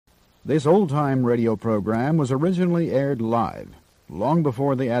This old-time radio program was originally aired live, long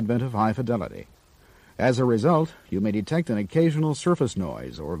before the advent of high fidelity. As a result, you may detect an occasional surface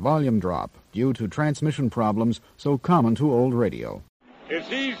noise or volume drop due to transmission problems so common to old radio.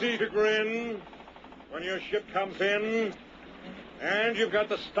 It's easy to grin when your ship comes in and you've got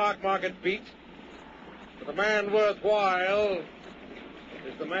the stock market beat. But the man worthwhile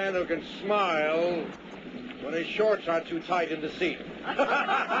is the man who can smile when his shorts are too tight in the seat.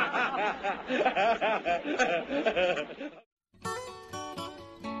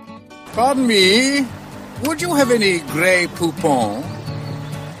 Pardon me, would you have any Grey Poupon?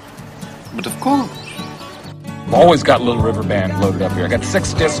 But of course. I've always got Little River Band loaded up here. I got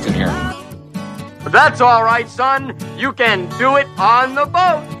 6 discs in here. But that's all right, son. You can do it on the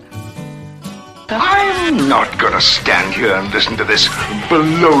boat. I'm not gonna stand here and listen to this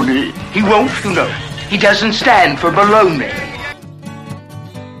baloney. He won't, you know. He doesn't stand for baloney.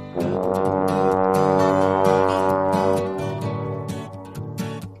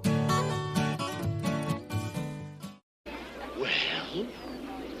 Well,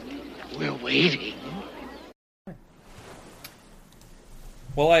 we're waiting.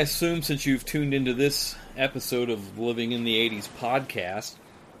 Well, I assume since you've tuned into this episode of Living in the 80s podcast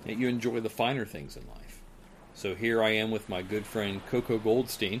that you enjoy the finer things in life. So here I am with my good friend Coco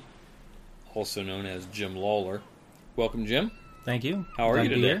Goldstein, also known as Jim Lawler. Welcome, Jim. Thank you. How are you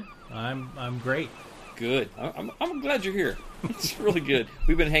today? I'm great. Good. I'm glad you're here. It's really good.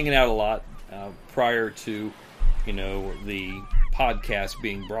 We've been hanging out a lot prior to, the podcast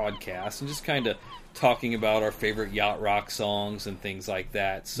being broadcast, and just kind of talking about our favorite yacht rock songs and things like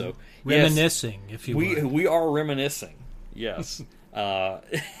that. So reminiscing, yes, if you will. We are reminiscing. Yes. That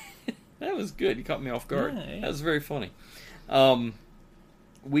was good. You caught me off guard. Yeah. That was very funny.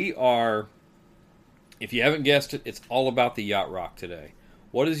 We are, if you haven't guessed it, it's all about the yacht rock today.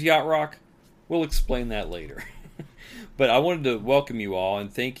 What is yacht rock? We'll explain that later. But I wanted to welcome you all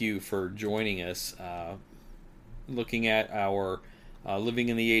and thank you for joining us. Looking at our Living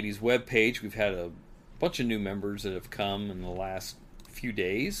in the 80s webpage, we've had a bunch of new members that have come in the last few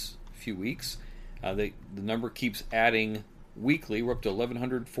weeks. The number keeps adding weekly. We're up to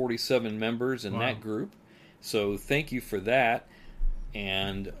 1,147 members in that group. So thank you for that.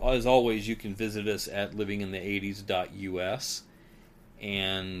 And as always, you can visit us at livinginthe80s.us.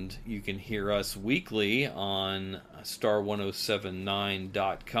 And you can hear us weekly on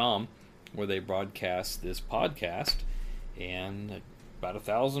star1079.com, where they broadcast this podcast. And about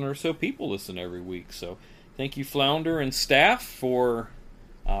 1,000 or so people listen every week. So thank you, Flounder and staff, for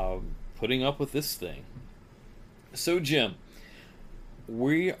putting up with this thing. So, Jim,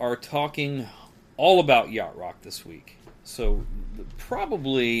 we are talking all about yacht rock this week. So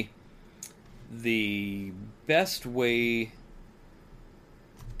probably the best way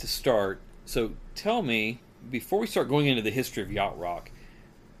to start. So tell me, before we start going into the history of yacht rock,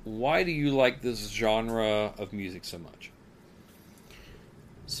 why do you like this genre of music so much?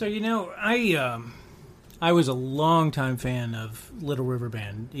 So, I was a long-time fan of Little River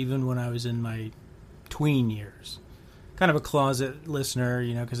Band, even when I was in my tween years. Kind of a closet listener,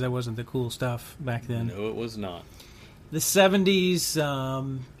 because that wasn't the cool stuff back then. No, it was not. The 70s,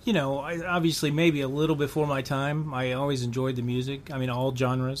 obviously maybe a little before my time. I always enjoyed the music. I mean, all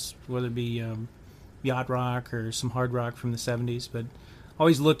genres, whether it be yacht rock or some hard rock from the 70s, but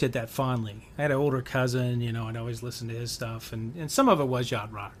always looked at that fondly. I had an older cousin, I'd always listen to his stuff, and some of it was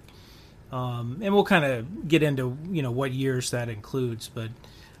yacht rock. And we'll kind of get into, what years that includes, but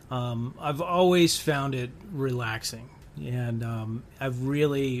I've always found it relaxing. And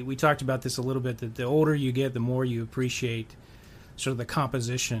we talked about this a little bit, that the older you get, the more you appreciate sort of the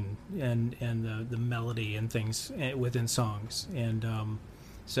composition and the melody and things within songs. And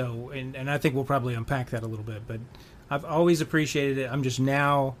and I think we'll probably unpack that a little bit, but I've always appreciated it. I'm just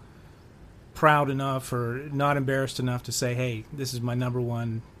now proud enough or not embarrassed enough to say, hey, this is my number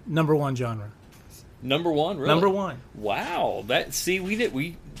one genre. Number one, really? Number one. Wow.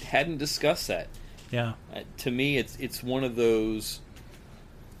 We hadn't discussed that. Yeah. To me, it's one of those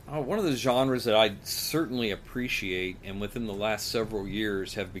genres that I certainly appreciate, and within the last several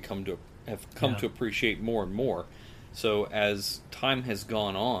years have come to appreciate more and more. So as time has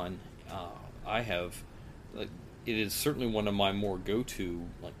gone on, it is certainly one of my more go-to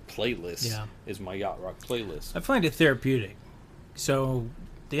playlists. Yeah. Is my yacht rock playlist. I find it therapeutic. So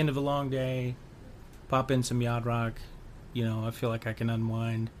at the end of a long day, pop in some yacht rock. I feel like I can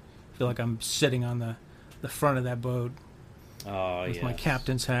unwind. I feel like I'm sitting on the front of that boat with my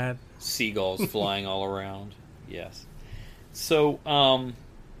captain's hat. Seagulls flying all around. Yes. So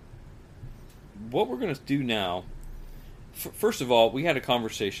what we're going to do now First of all, we had a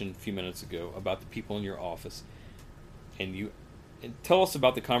conversation a few minutes ago about the people in your office, and tell us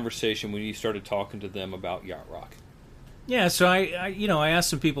about the conversation when you started talking to them about yacht rock. Yeah, so I asked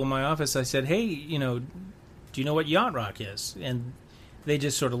some people in my office. I said, "Hey, do you know what yacht rock is?" And they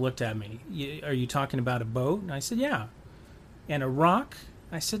just sort of looked at me. Are you talking about a boat? And I said, "Yeah." And a rock?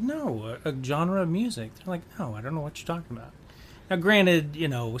 I said, "No, a genre of music." They're like, "No, I don't know what you're talking about." Now, granted,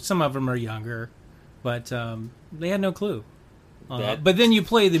 some of them are younger, but they had no clue. But then you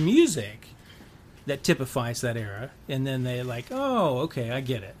play the music that typifies that era, and then they're like, "Oh, okay, I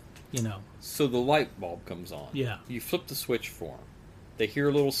get it." So the light bulb comes on. Yeah. You flip the switch for them. They hear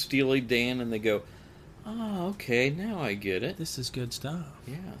a little Steely Dan, and they go, "Oh, okay, now I get it. This is good stuff."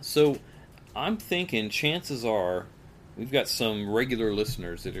 Yeah. So I'm thinking chances are we've got some regular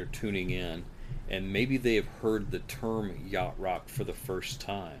listeners that are tuning in, and maybe they have heard the term yacht rock for the first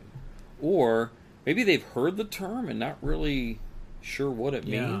time. Or maybe they've heard the term and not really sure what it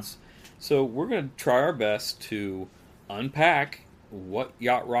means. So we're going to try our best to unpack what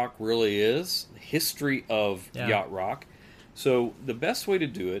yacht rock really is, the history of yacht rock. So the best way to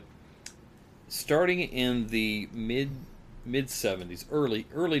do it, starting in the mid 70s, early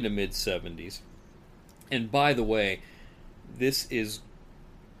to mid 70s. And by the way, this is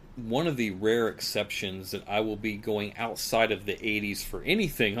one of the rare exceptions that I will be going outside of the 80s for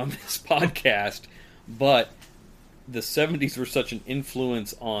anything on this podcast, but the 70s were such an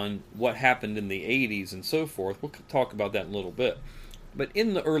influence on what happened in the 80s and so forth. We'll talk about that in a little bit. But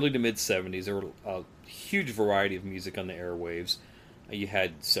in the early to mid 70s, there were a huge variety of music on the airwaves. You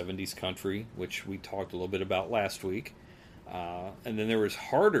had 70s country, which we talked a little bit about last week. And then there was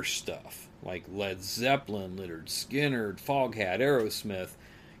harder stuff like Led Zeppelin, Lynyrd Skynyrd, Foghat, Aerosmith.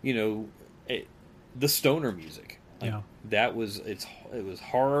 The stoner music. It was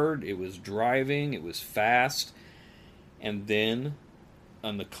hard. It was driving. It was fast. And then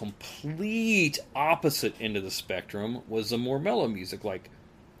on the complete opposite end of the spectrum was the more mellow music like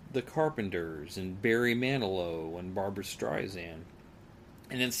the Carpenters and Barry Manilow and Barbra Streisand.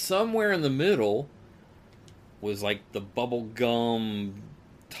 And then somewhere in the middle was like the bubblegum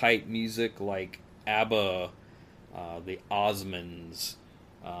type music like ABBA, the Osmonds,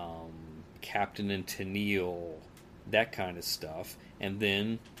 Captain and Tennille, that kind of stuff. And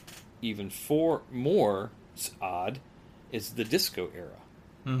then even more odd is the disco era.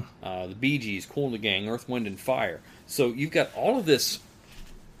 The Bee Gees, Kool and the Gang, Earth, Wind and Fire. So you've got all of this.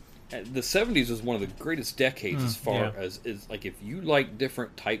 The 70s was one of the greatest decades as far as like if you like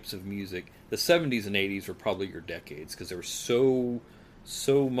different types of music, the 70s and 80s were probably your decades because there was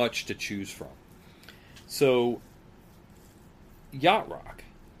so much to choose from. So yacht rock,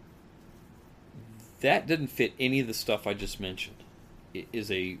 that didn't fit any of the stuff I just mentioned. It is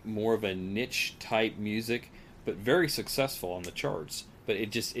a more of a niche type music, but very successful on the charts. But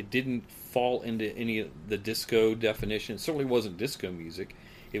it didn't fall into any of the disco definition. It certainly wasn't disco music.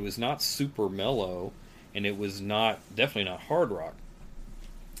 It was not super mellow, and it was definitely not hard rock.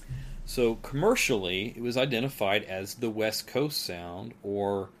 So commercially, it was identified as the West Coast sound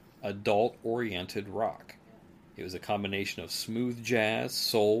or adult-oriented rock. It was a combination of smooth jazz,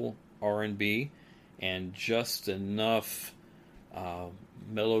 soul, R&B, and just enough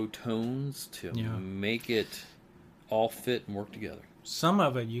mellow tones to make it all fit and work together. Some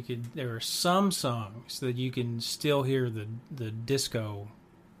of it there are some songs that you can still hear the disco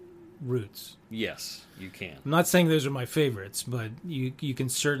roots. Yes, you can. I'm not saying those are my favorites, but you can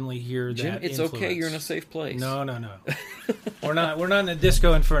certainly hear Jim, that it's influence. Okay, you're in a safe place. No. we're not in a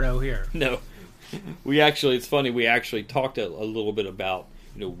disco inferno here. No. It's funny, we actually talked a little bit about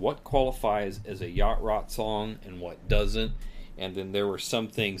what qualifies as a yacht rock song and what doesn't, and then there were some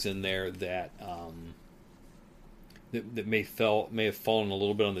things in there that that may have fallen a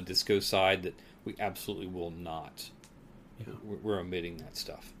little bit on the disco side that we absolutely will not. We're omitting that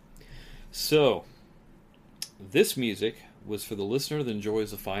stuff. So, this music was for the listener that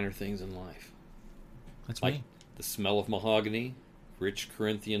enjoys the finer things in life. That's like me. The smell of mahogany, rich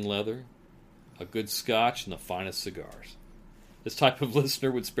Corinthian leather, a good scotch, and the finest cigars. This type of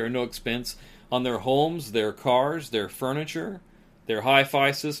listener would spare no expense on their homes, their cars, their furniture, their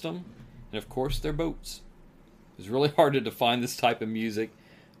hi-fi system, and of course their boats. It's really hard to define this type of music,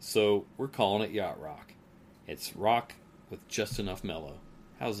 so we're calling it yacht rock. It's rock with just enough mellow.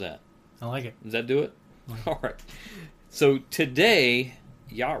 How's that? I like it. Does that do it? All right. So today,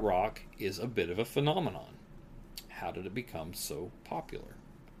 yacht rock is a bit of a phenomenon. How did it become so popular?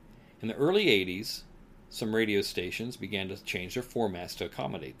 In the early 80s, some radio stations began to change their formats to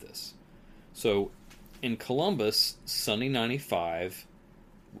accommodate this. So in Columbus, Sunny 95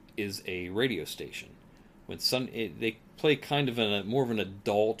 is a radio station. they play kind of more of an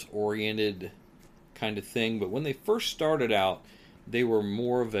adult-oriented kind of thing. But when they first started out, they were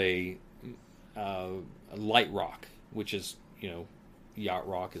more of a light rock, which is, yacht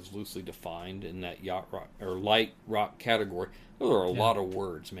rock is loosely defined in that yacht rock or light rock category. Those are a lot of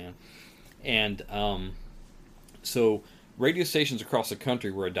words, man. And so radio stations across the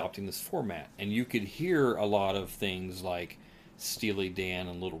country were adopting this format, and you could hear a lot of things like Steely Dan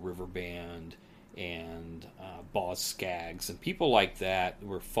and Little River Band and Boz Scaggs and people like that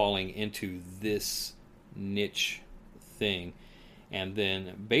were falling into this niche thing. And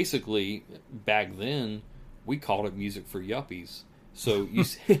then basically back then we called it music for yuppies. So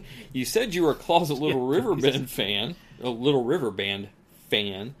you said you were a closet Little River Band fan, a Little River Band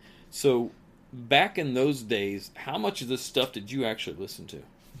fan. So back in those days, how much of this stuff did you actually listen to?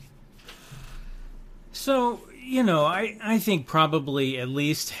 So, I think probably at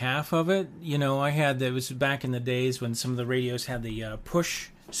least half of it. It was back in the days when some of the radios had the push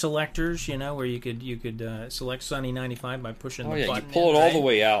selectors, where you could select Sunny 95 by pushing the button. You pull it all the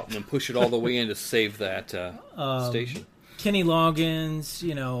way out and then push it all the way in to save that station. Kenny Loggins,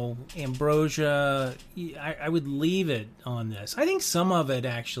 Ambrosia. I would leave it on this. I think some of it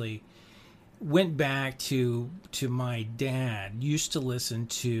actually went back to my dad. Used to listen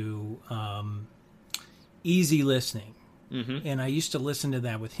to easy listening, and I used to listen to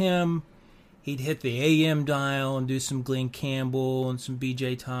that with him. He'd hit the AM dial and do some Glenn Campbell and some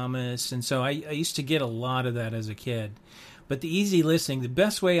B.J. Thomas, and so I used to get a lot of that as a kid. But the easy listening, the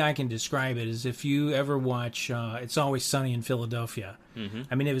best way I can describe it is if you ever watch It's Always Sunny in Philadelphia.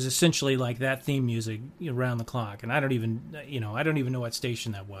 I mean, it was essentially like that theme music around the clock, and I don't even know what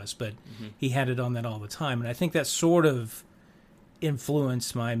station that was, but he had it on that all the time, and I think that sort of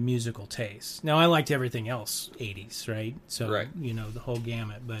influenced my musical taste. Now, I liked everything else 80s, right? So, the whole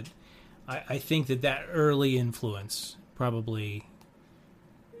gamut, but I think that early influence probably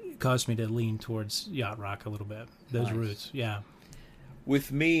caused me to lean towards yacht rock a little bit. Those roots, yeah.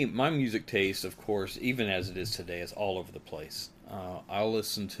 With me, my music taste, of course, even as it is today, is all over the place. I'll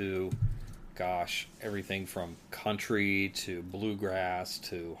listen to, everything from country to bluegrass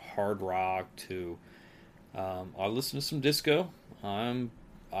to hard rock to... I listen to some disco. I'm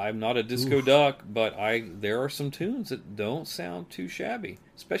not a disco duck, but there are some tunes that don't sound too shabby,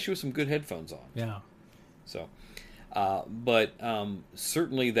 especially with some good headphones on. Yeah. So, but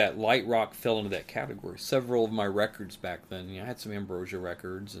certainly that light rock fell into that category. Several of my records back then, I had some Ambrosia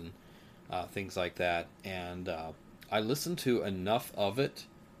records and things like that, and I listened to enough of it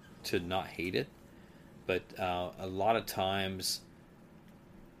to not hate it, but a lot of times.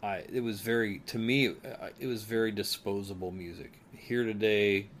 It was very disposable music. Here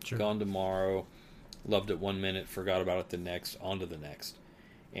today, gone tomorrow, loved it 1 minute, forgot about it the next, on to the next.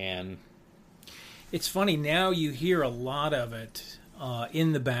 And it's funny, now you hear a lot of it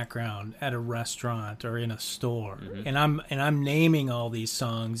in the background at a restaurant or in a store. And I'm naming all these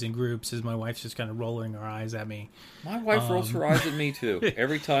songs and groups as my wife's just kind of rolling her eyes at me. My wife rolls her eyes at me too.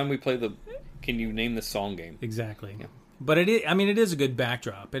 Every time we play the Can You Name the Song game. Exactly. Yeah. But it is a good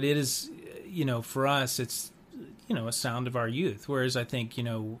backdrop. It is, for us, it's, a sound of our youth. Whereas I think, it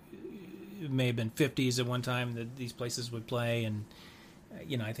may have been 50s at one time that these places would play. And,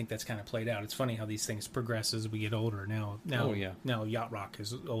 I think that's kind of played out. It's funny how these things progress as we get older. Now yacht rock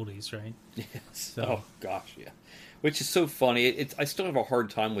is oldies, right? Yes. So. Oh, gosh, yeah. Which is so funny. I still have a hard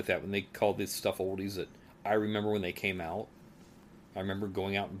time with that when they call this stuff oldies that I remember when they came out. I remember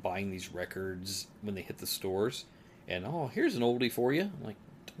going out and buying these records when they hit the stores. And, here's an oldie for you. I'm like,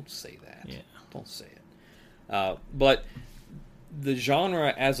 don't say that. Yeah. Don't say it. But the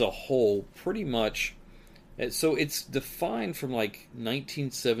genre as a whole, pretty much, so it's defined from like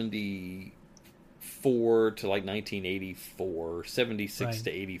 1974 to like 1984, 76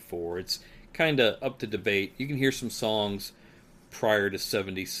 to 84. It's kind of up to debate. You can hear some songs prior to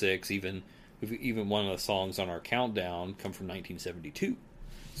 76. Even one of the songs on our countdown come from 1972.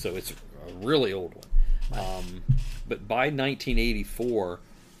 So it's a really old one. But by 1984,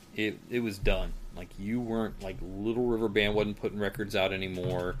 it was done. Like, you weren't, like, Little River Band wasn't putting records out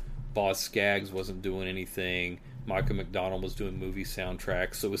anymore. Boz Scaggs wasn't doing anything. Michael McDonald was doing movie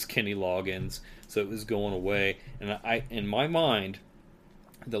soundtracks. So was Kenny Loggins. So it was going away. And in my mind,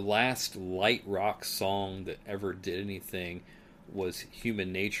 the last light rock song that ever did anything was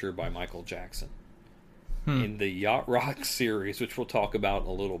Human Nature by Michael Jackson. In the Yacht Rock series, which we'll talk about in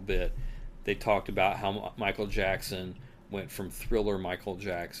a little bit, they talked about how Michael Jackson went from Thriller Michael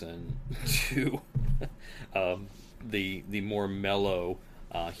Jackson to the more mellow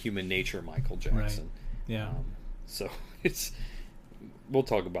Human Nature Michael Jackson. Right. Yeah. So we'll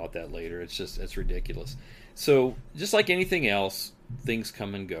talk about that later. It's ridiculous. So, just like anything else, things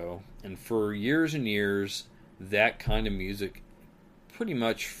come and go. And for years and years, that kind of music, pretty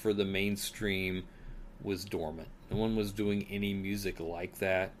much for the mainstream, was dormant. No one was doing any music like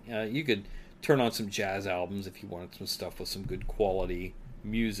that. You could turn on some jazz albums if you wanted some stuff with some good quality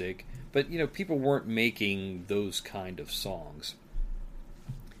music. But, people weren't making those kind of songs.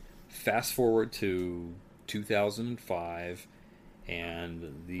 Fast forward to 2005,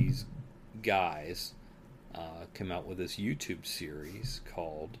 and these guys come out with this YouTube series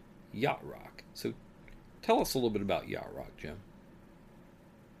called Yacht Rock. So tell us a little bit about Yacht Rock, Jim.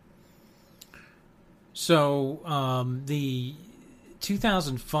 So the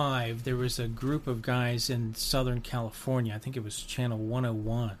 2005, there was a group of guys in Southern California. I think it was Channel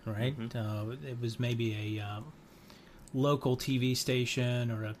 101, right? Mm-hmm. It was maybe a local TV station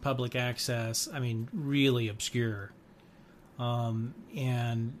or a public access. I mean, really obscure.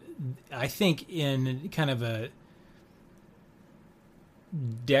 And I think in kind of a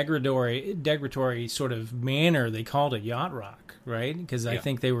degradatory sort of manner, they called it yacht rock, right? Because I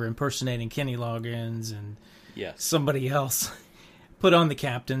think they were impersonating Kenny Loggins and somebody else put on the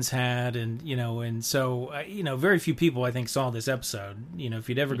captain's hat, and and so very few people I think saw this episode. If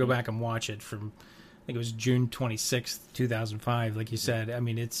you'd ever go back and watch it from, I think it was June 26th, 2005, like you said. I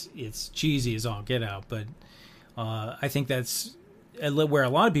mean, it's cheesy as all get out, but I think that's where a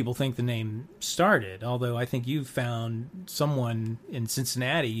lot of people think the name started, although I think you found someone in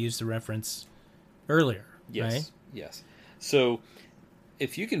Cincinnati used the reference earlier, right? Yes. So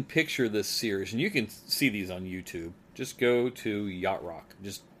if you can picture this series, and you can see these on YouTube, just go to Yacht Rock.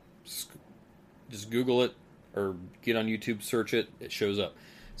 Just Google it or get on YouTube, search it. It shows up.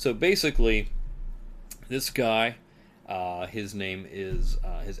 So basically, this guy, his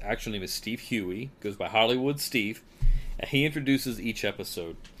actual name is Steve Huey, goes by Hollywood Steve. He introduces each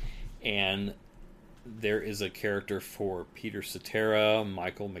episode, and there is a character for Peter Cetera,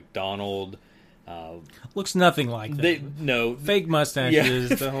 Michael McDonald. Looks nothing like that. No, fake mustaches,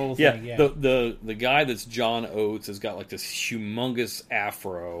 the whole thing. Yeah, the guy that's John Oates has got like this humongous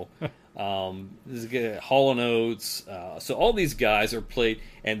afro. Hall & Oates. So all these guys are played,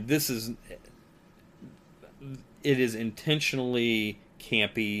 and it is intentionally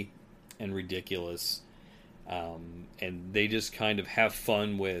campy and ridiculous. And they just kind of have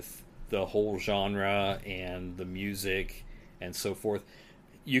fun with the whole genre and the music and so forth.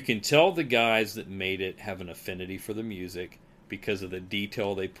 You can tell the guys that made it have an affinity for the music because of the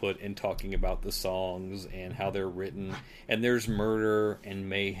detail they put in talking about the songs and how they're written. And there's murder and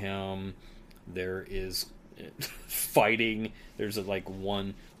mayhem. There is fighting. There's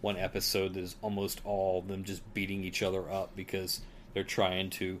one episode that is almost all them just beating each other up because they're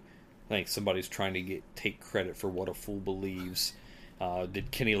trying to. I think somebody's trying to take credit for what a fool believes. Did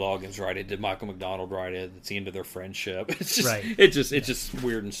Kenny Loggins write it? Did Michael McDonald write it? It's the end of their friendship. It's just, right. It's just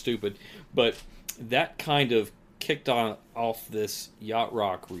weird and stupid. But that kind of kicked off this yacht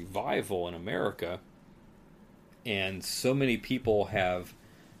rock revival in America, and so many people have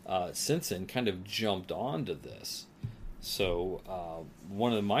since then kind of jumped onto this. So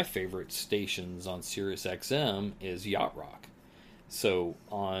one of my favorite stations on Sirius XM is Yacht Rock. So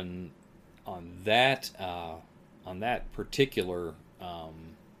on that particular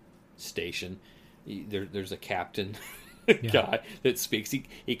station, there's a captain guy that speaks.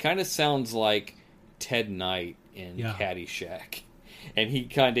 He kind of sounds like Ted Knight in Caddyshack, and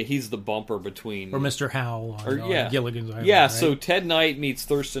he's the bumper between, or Mr. Howell on Gilligan's Island. Yeah, right? So Ted Knight meets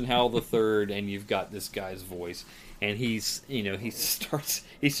Thurston Howell III, and you've got this guy's voice, and he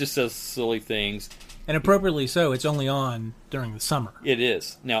just says silly things. And appropriately so. It's only on during the summer. It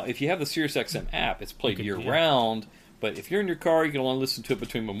is. Now, if you have the SiriusXM app, it's played year-round. But if you're in your car, you can only listen to it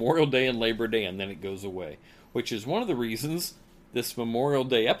between Memorial Day and Labor Day, and then it goes away. Which is one of the reasons this Memorial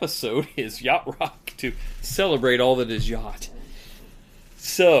Day episode is Yacht Rock, to celebrate all that is yacht.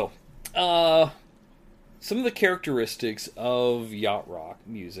 So, some of the characteristics of yacht rock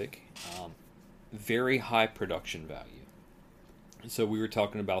music, very high production value. So we were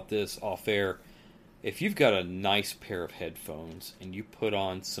talking about this off-air. If you've got a nice pair of headphones and you put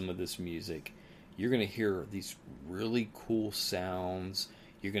on some of this music, you're going to hear these really cool sounds.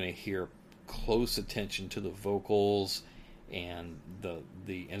 You're going to hear close attention to the vocals and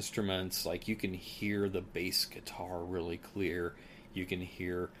the instruments. Like, you can hear the bass guitar really clear. You can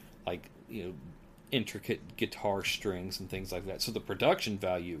hear intricate guitar strings and things like that. So the production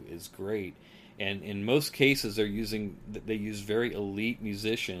value is great. And in most cases, they use very elite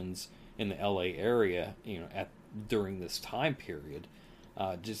musicians in the LA area, during this time period.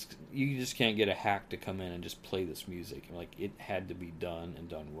 You just can't get a hack to come in and just play this music. Like, it had to be done and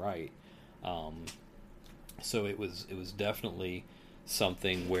done right. So it was definitely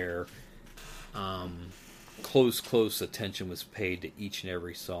something where close attention was paid to each and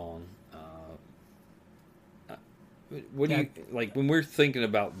every song. What do you like when we're thinking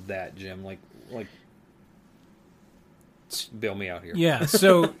about that, Jim? Like bail me out here. Yeah,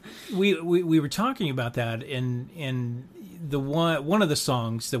 so we were talking about that, and the one of the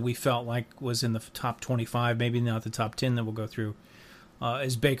songs that we felt like was in the top 25, maybe not the top 10 that we'll go through,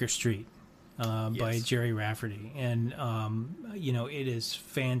 is Baker Street by Jerry Rafferty, and it is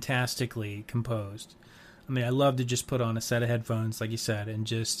fantastically composed. I mean, I love to just put on a set of headphones, like you said, and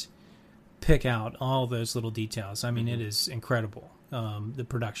just pick out all those little details. I mean, it is incredible, the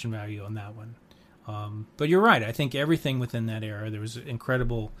production value on that one. But you're right. I think everything within that era, there was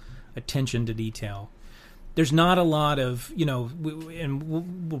incredible attention to detail. There's not a lot of,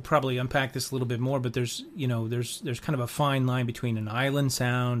 and we'll probably unpack this a little bit more, but there's kind of a fine line between an island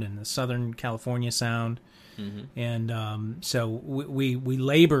sound and the Southern California sound. Mm-hmm. And so we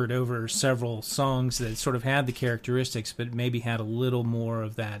labored over several songs that sort of had the characteristics, but maybe had a little more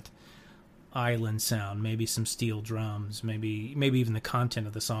of that island sound, maybe some steel drums, maybe even the content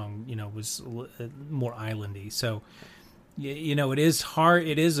of the song, was more islandy. So, it is hard.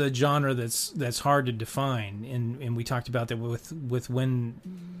 It is a genre that's hard to define, and we talked about that with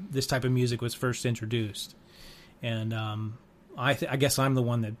when this type of music was first introduced. And I guess I'm the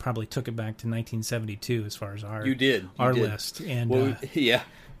one that probably took it back to 1972 as far as our list. And yeah.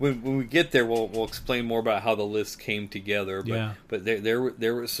 When we get there, we'll explain more about how the list came together. But there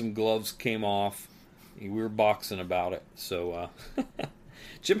were some gloves came off. We were boxing about it. So,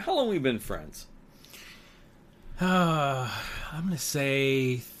 Jim, how long have we been friends? I'm going to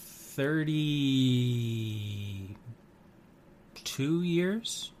say 32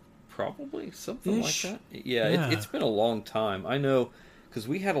 years. Probably something like that. Yeah. It's been a long time. I know because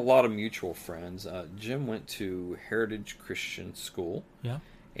we had a lot of mutual friends. Jim went to Heritage Christian School. Yeah.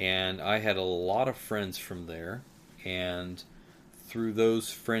 And I had a lot of friends from there, and through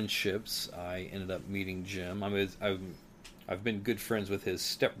those friendships, I ended up meeting Jim. I've been good friends with his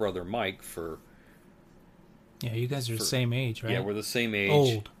stepbrother Mike for. Yeah, you guys are the same age, right? Yeah, we're the same age.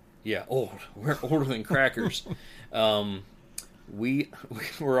 Old. Yeah, old. We're older than crackers. We're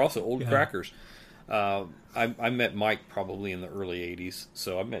also old crackers. I met Mike probably in the early 80s,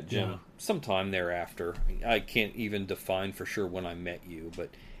 so I met Jim sometime thereafter. I can't even define for sure when I met you, but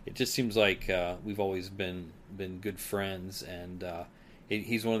it just seems like we've always been good friends, and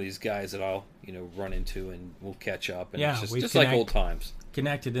he's one of these guys that I'll run into and we'll catch up, and it's just like old times.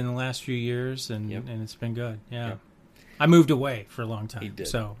 Connected in the last few years, and it's been good. Yeah. I moved away for a long time. He did.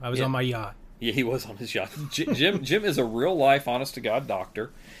 So I was on my yacht. Yeah, he was on his yacht. Jim is a real life, honest to God doctor.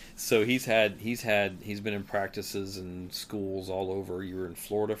 So he's been in practices and schools all over. You were in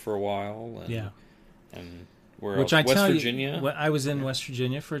Florida for a while, and where else? West Virginia. I was in West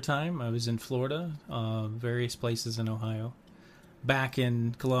Virginia for a time. I was in Florida, various places in Ohio, back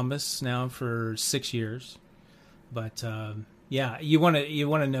in Columbus now for 6 years. But you want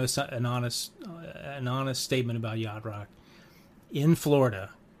to know an honest statement about yacht rock in Florida,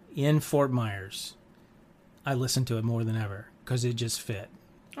 in Fort Myers. I listened to it more than ever because it just fit.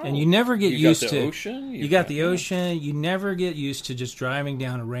 And you never get used to ocean. You got the ocean. You never get used to just driving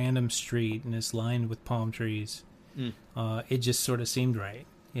down a random street and it's lined with palm trees. It just sort of seemed right,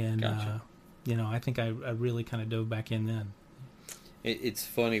 and gotcha. I think I really kind of dove back in then. It's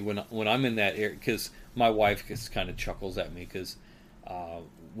funny when I'm in that area because my wife just kind of chuckles at me because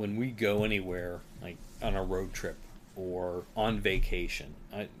when we go anywhere like on a road trip or on vacation,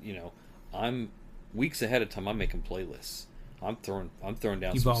 I'm weeks ahead of time. I'm making playlists. I'm throwing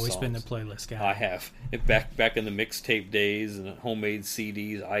down. You've some always songs. been the playlist guy. I have. Back in the mixtape days and homemade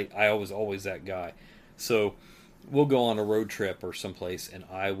CDs, I was always that guy. So we'll go on a road trip or someplace, and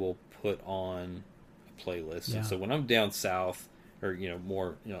I will put on a playlist. Yeah. And so when I'm down south or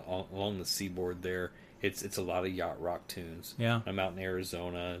more along the seaboard there, it's a lot of yacht rock tunes. Yeah. I'm out in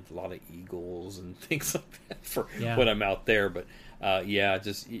Arizona, a lot of Eagles and things like that for when I'm out there. But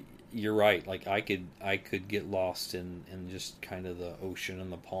just. You're right. Like I could get lost in just kind of the ocean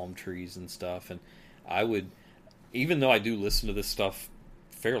and the palm trees and stuff. And I would, even though I do listen to this stuff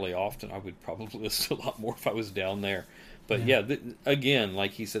fairly often, I would probably listen to a lot more if I was down there. But again,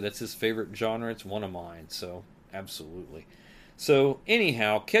 like he said, that's his favorite genre. It's one of mine. So absolutely. So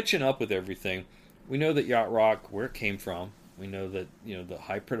anyhow, catching up with everything, we know that yacht rock, where it came from. We know that the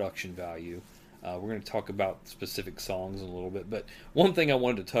high production value. We're going to talk about specific songs in a little bit, but one thing I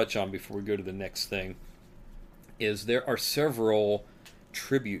wanted to touch on before we go to the next thing is there are several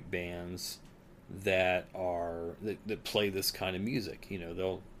tribute bands that play this kind of music. You know,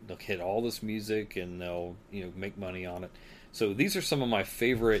 they'll hit all this music and they'll make money on it. So these are some of my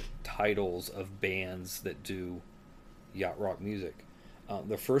favorite titles of bands that do yacht rock music.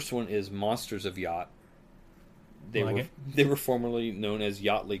 The first one is Monsters of Yacht. They were formerly known as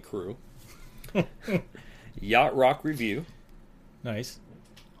Yachtly Crew. Yacht Rock Review. Nice.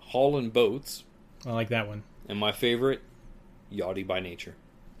 Haulin' Boats. I like that one. And my favorite, Yachty by Nature.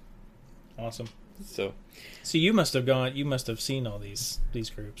 Awesome. So you must have seen all these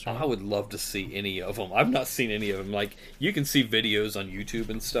groups, right? I would love to see any of them. I've not seen any of them. Like, you can see videos on YouTube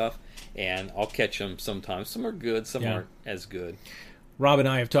and stuff, and I'll catch them sometimes. Some are good, some aren't as good. Rob and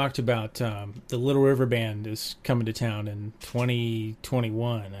I have talked about the Little River Band is coming to town in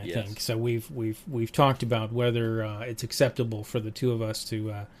 2021, I think. So we've talked about whether it's acceptable for the two of us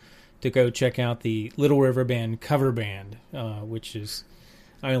to go check out the Little River Band cover band, which is,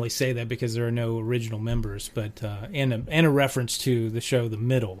 I only say that because there are no original members, but and a reference to the show The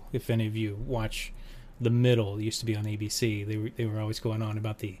Middle. If any of you watch The Middle, it used to be on ABC. They were always going on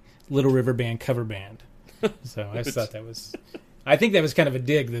about the Little River Band cover band. So I just thought that was. I think that was kind of a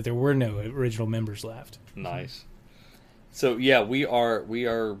dig that there were no original members left. Nice. So yeah, we're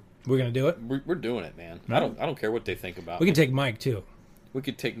gonna do it. We're doing it, man. Right. I don't care what they think about. We can take Mike too. We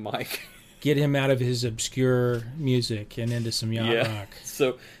could take Mike. Get him out of his obscure music and into some yacht rock.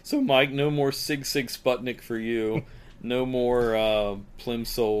 So Mike, no more Sig Sputnik for you. No more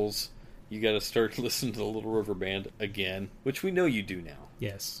Plimsolls. You got to start listening to the Little River Band again, which we know you do now.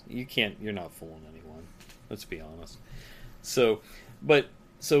 Yes. You can't. You're not fooling anyone. Let's be honest. So what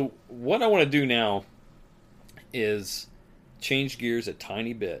I want to do now is change gears a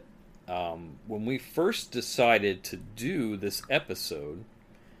tiny bit. When we first decided to do this episode,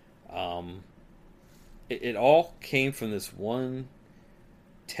 it all came from this one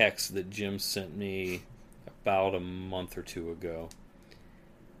text that Jim sent me about a month or two ago.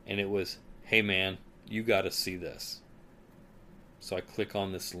 And it was, "Hey man, you got to see this." So I click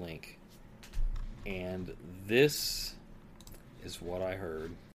on this link. And this is what I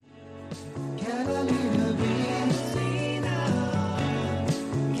heard. Catalina Bielina,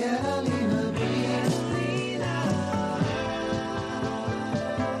 Catalina Bielina,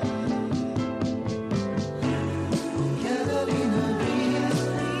 Catalina Bielina.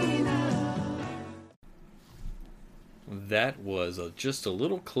 That was just a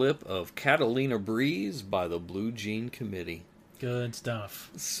little clip of Catalina Breeze by the Blue Jean Committee. Good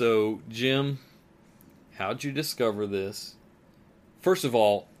stuff. So, Jim, how'd you discover this? First of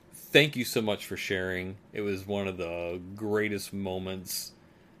all, thank you so much for sharing. It was one of the greatest moments.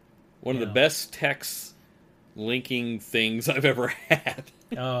 One of the best text linking things I've ever had.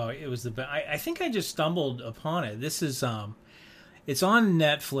 Oh, it was the best. I think I just stumbled upon it. This is it's on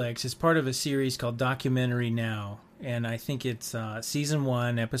Netflix. It's part of a series called Documentary Now, and I think it's season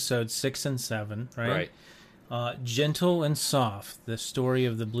 1, episodes 6 and 7. Right. Gentle and Soft: The Story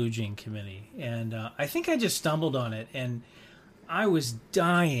of the Blue Jean Committee, and I think I just stumbled on it, and I was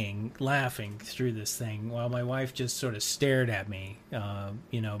dying laughing through this thing while my wife just sort of stared at me,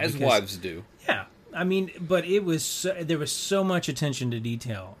 as wives do. Yeah, I mean, but it was there was so much attention to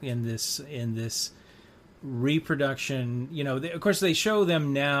detail in this reproduction. Of course, they show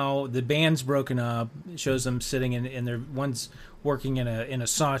them now. The band's broken up. It shows them sitting in their one's working in a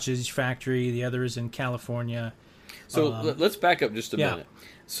sausage factory. The other is in California. So let's back up just a minute.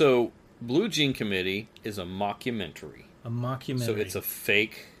 So Blue Jean Committee is a mockumentary. A mockumentary. So it's a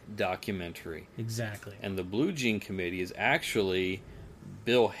fake documentary. Exactly. And the Blue Jean Committee is actually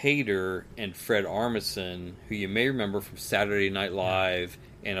Bill Hader and Fred Armisen, who you may remember from Saturday Night Live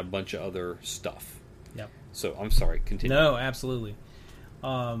and a bunch of other stuff. Yep. So I'm sorry, continue. No, absolutely.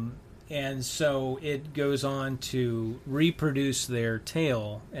 And so it goes on to reproduce their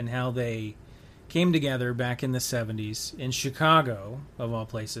tale and how they came together back in the 70s in Chicago, of all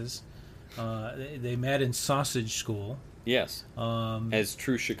places. They met in sausage school. Yes. As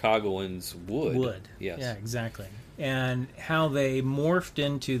true Chicagoans would. Yes. Yeah, exactly. And how they morphed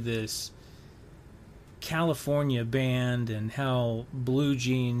into this California band and how Blue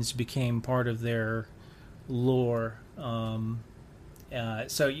Jeans became part of their lore.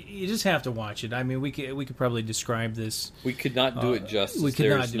 So you just have to watch it. I mean, we could probably describe this. We could not do it justice.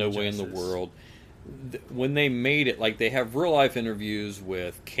 There's no way in the world. When they made it, like, they have real life interviews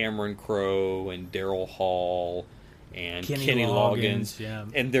with Cameron Crowe and Daryl Hall and Kenny Loggins,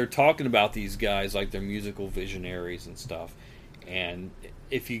 and they're talking about these guys like they're musical visionaries and stuff. And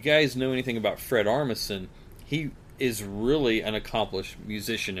if you guys know anything about Fred Armisen, he is really an accomplished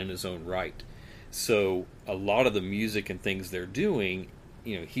musician in his own right. So a lot of the music and things they're doing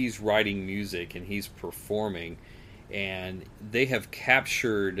he's writing music and he's performing, and they have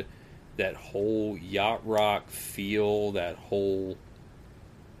captured that whole yacht rock feel, that whole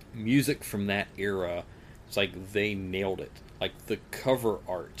music from that era. It's like they nailed it. Like the cover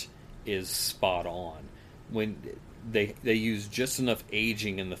art is spot on. When they use just enough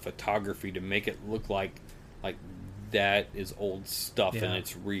aging in the photography to make it look like that is old stuff and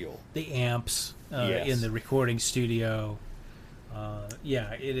it's real. The amps in the recording studio,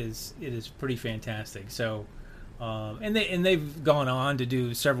 it is pretty fantastic. So, and they've gone on to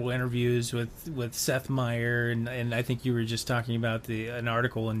do several interviews with Seth Meyer, and I think you were just talking about an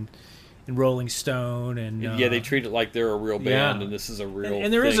article in Rolling Stone, and they treat it like they're a real band, and this is a real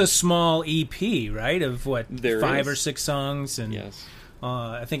and there thing. is a small EP, right, of there 5 is. or 6 songs, and yes.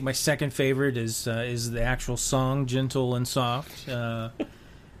 I think my second favorite is the actual song, "Gentle and Soft." And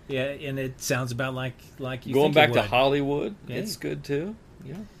it sounds about like you going think back it to would. Hollywood. Yeah. It's good too.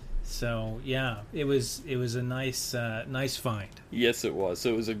 Yeah. So it was a nice find. Yes, it was. So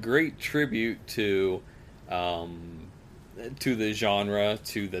it was a great tribute to the genre,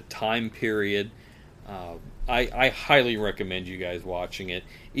 to the time period. I highly recommend you guys watching it.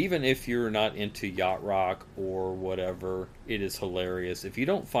 Even if you're not into yacht rock or whatever, it is hilarious. If you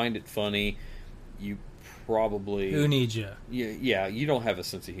don't find it funny, you probably... Who needs you? Yeah, you don't have a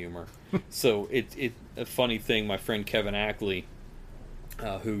sense of humor. So it's a funny thing. My friend Kevin Ackley,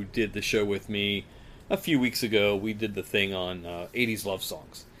 who did the show with me a few weeks ago, we did the thing on 80s love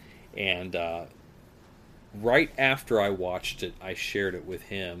songs. And right after I watched it, I shared it with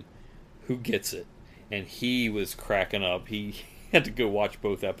him, who gets it. And he was cracking up. He had to go watch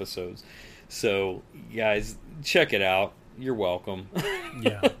both episodes. So, guys, check it out. You're welcome.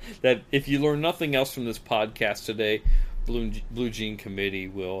 Yeah. That if you learn nothing else from this podcast today, Blue Jean Committee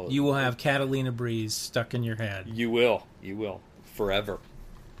will... You will have Catalina Breeze stuck in your head. You will. You will. Forever.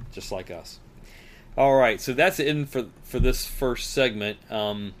 Just like us. All right, so that's it for this first segment.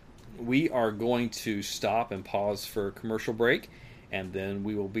 We are going to stop and pause for a commercial break, and then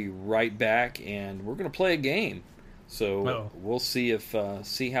we will be right back, and we're going to play a game. So we'll see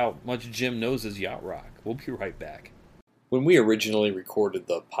see how much Jim knows his yacht rock. We'll be right back. When we originally recorded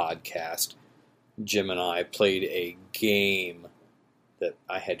the podcast, Jim and I played a game that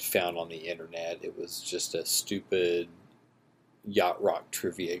I had found on the internet. It was just a stupid yacht rock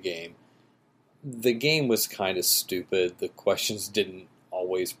trivia game. The game was kind of stupid. The questions didn't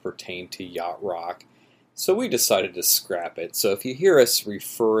always pertain to yacht rock. So we decided to scrap it. So if you hear us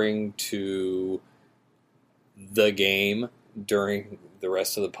referring to the game during the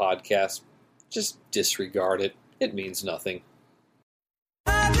rest of the podcast, just disregard it. It means nothing.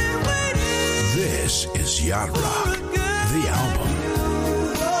 This is Yacht Rock, the album.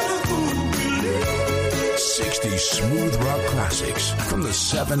 60s smooth rock classics from the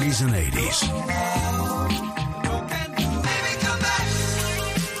 70s and 80s.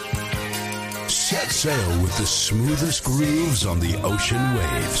 Set sail with the smoothest grooves on the ocean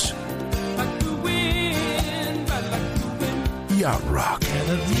waves. Yacht Rock.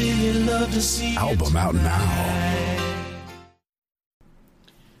 Album out now.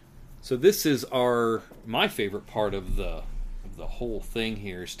 So this is my favorite part of the whole thing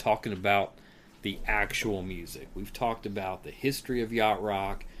here is talking about the actual music. We've talked about the history of yacht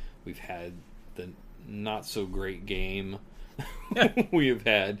rock. We've had the not so great game. We have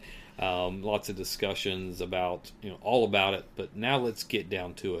had lots of discussions about all about it. But now let's get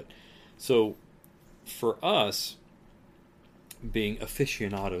down to it. So for us, being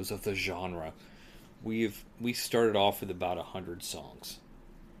aficionados of the genre, we started off with about 100 songs,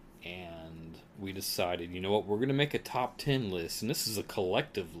 and we decided, you know what, we're going to make a top 10 list, and this is a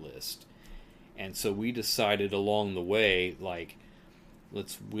collective list. And so we decided along the way, like,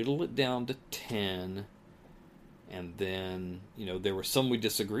 let's whittle it down to 10, and then there were some we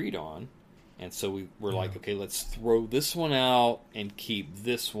disagreed on, and so we were like, okay, let's throw this one out and keep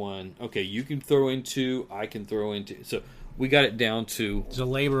this one. Okay, you can throw in 2, I can throw in 2. So we got it down to... It's a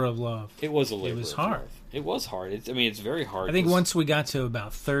labor of love. It was a labor of love. It was hard. It was hard. It's very hard. I think once we got to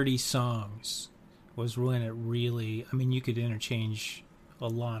about 30 songs was when it really... I mean, you could interchange a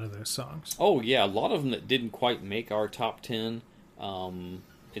lot of those songs. Oh, yeah. A lot of them that didn't quite make our top 10.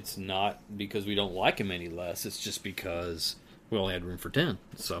 It's not because we don't like them any less. It's just because we only had room for 10.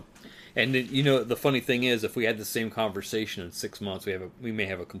 So... And the funny thing is, if we had the same conversation in 6 months, we may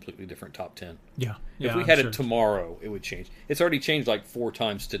have a completely different top 10. Yeah. If we had it tomorrow, it would change. It's already changed like 4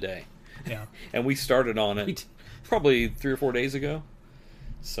 times today. Yeah. And we started on it probably 3 or 4 days ago.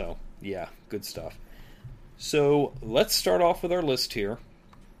 So, yeah, good stuff. So, let's start off with our list here.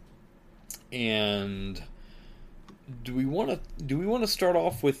 And do we want to start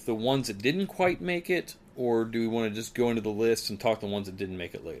off with the ones that didn't quite make it, or do we want to just go into the list and talk the ones that didn't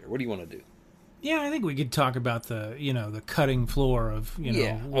make it later? What do you want to do? Yeah, I think we could talk about the cutting floor of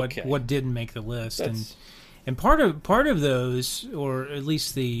what didn't make the list. And part of those, or at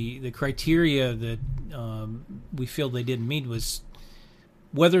least the criteria that we feel they didn't meet, was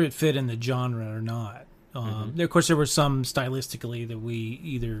whether it fit in the genre or not. Of course, there were some stylistically that we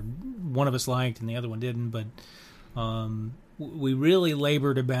either one of us liked and the other one didn't, but we really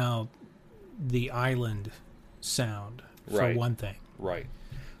labored about the island sound for one thing. Right.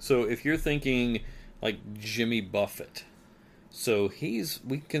 So if you're thinking like Jimmy Buffett, so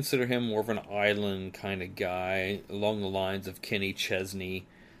we consider him more of an island kind of guy, along the lines of Kenny Chesney.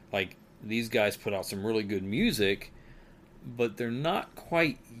 Like, these guys put out some really good music, but they're not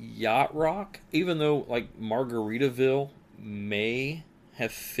quite yacht rock, even though like Margaritaville may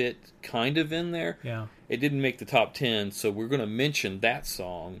have fit kind of in there. Yeah. It didn't make the top 10, so we're going to mention that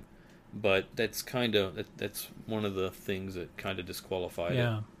song, but that's one of the things that kind of disqualified it.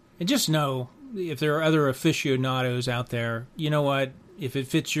 Yeah. And just know, if there are other aficionados out there, you know what? If it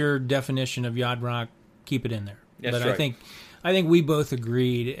fits your definition of yacht rock, keep it in there. That's but right. I think we both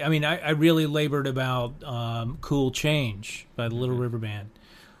agreed. I mean, I really labored about Cool Change by the Little River Band,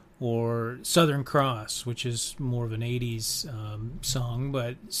 or Southern Cross, which is more of an 80s song,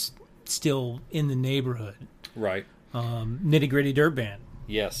 but still in the neighborhood. Right. Nitty Gritty Dirt Band.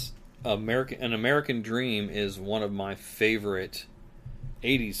 Yes. An American Dream is one of my favorite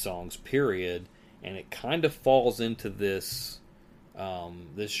 80s songs, period, and it kind of falls into this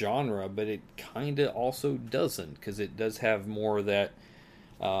genre, but it kind of also doesn't, because it does have more of that.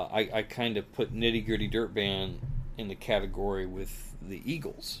 I kind of put Nitty Gritty Dirt Band in the category with the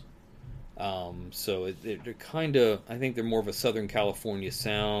Eagles. So they're kind of, I think they're more of a Southern California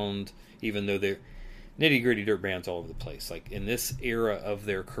sound, even though they're Nitty Gritty Dirt Band's all over the place. Like, in this era of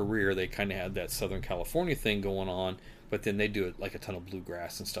their career, they kind of had that Southern California thing going on, but then they do it like a ton of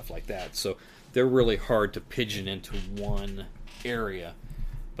bluegrass and stuff like that. So they're really hard to pigeon into one area.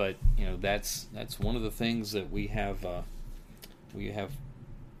 But that's one of the things that we have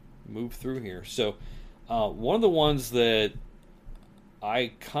moved through here. So one of the ones that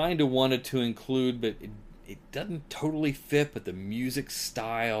I kind of wanted to include, but it doesn't totally fit, but the music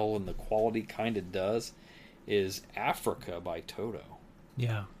style and the quality kind of does, is Africa by Toto.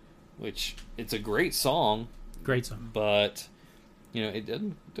 Yeah. Which, it's a great song. Great song. But, it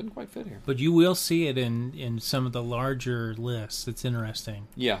doesn't quite fit here. But you will see it in some of the larger lists. It's interesting.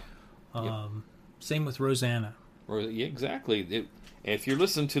 Yeah. Same with Rosanna. Yeah, exactly. If you're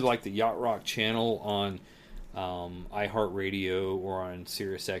listening to like the Yacht Rock channel on iHeartRadio or on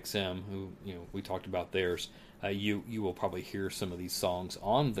SiriusXM, who we talked about theirs, you will probably hear some of these songs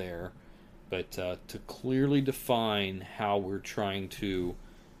on there. But to clearly define how we're trying to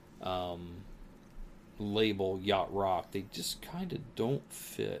label yacht rock, they just kind of don't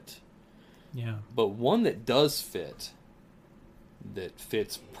fit. Yeah. But one that does fit, that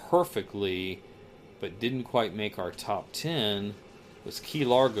fits perfectly, but didn't quite make our top 10, was Key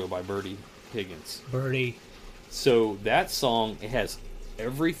Largo by Bertie Higgins. Bertie. So that song, it has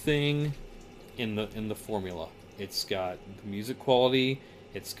everything in the formula. It's got the music quality,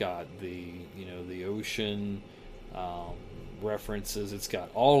 it's got the the ocean references, it's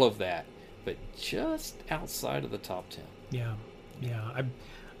got all of that, but just outside of the top 10. Yeah,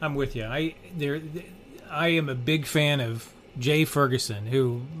 I'm with you. I am a big fan of Jay Ferguson,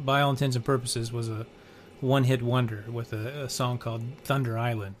 who, by all intents and purposes, was a one-hit wonder with a song called Thunder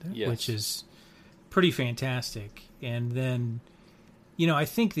Island, yes, which is pretty fantastic. And then, I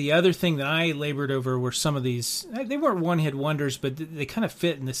think the other thing that I labored over were some of these. They weren't one-hit wonders, but they kind of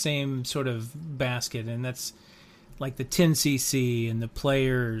fit in the same sort of basket, and that's like the 10cc and the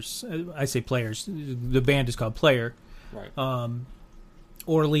Players. I say Players. The band is called Player. Right.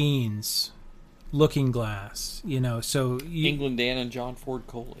 Orleans, Looking Glass. So England Dan and John Ford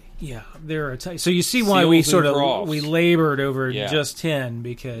Coley. Yeah, there are. So you see why we sort of we labored over just 10,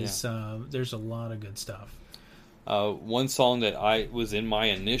 because there's a lot of good stuff. One song that I was in my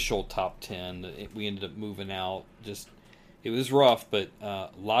initial top 10 that we ended up moving out. It was rough, but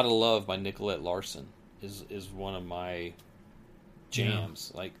 "Lot of Love" by Nicolette Larson is one of my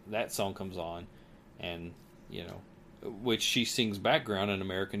jams. Yeah. Like, that song comes on, and which she sings background in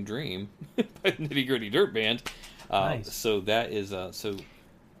 "American Dream" by Nitty Gritty Dirt Band. Nice. So that is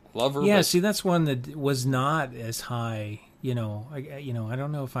love her. Yeah, see, that's one that was not as high. I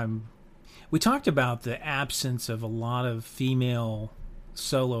don't know if I'm. We talked about the absence of a lot of female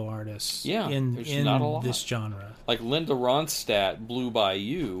solo artists. Yeah, in not a lot. This genre. Like Linda Ronstadt, "Blue by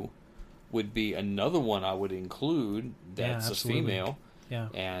You," would be another one I would include that's a female. Yeah.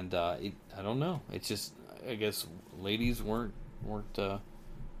 And I don't know. It's just, I guess ladies weren't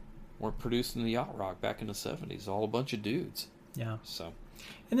producing the yacht rock back in the 70s. All a bunch of dudes. Yeah. So.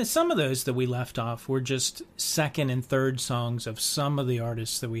 And then some of those that we left off were just second and third songs of some of the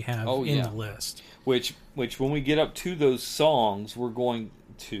artists that we have in the list. Which when we get up to those songs, we're going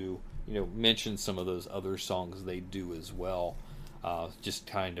to mention some of those other songs they do as well. Just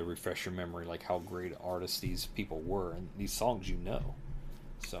kind of refresh your memory, like how great artists these people were and these songs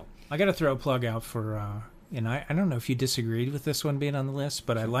So I got to throw a plug out for, and I don't know if you disagreed with this one being on the list,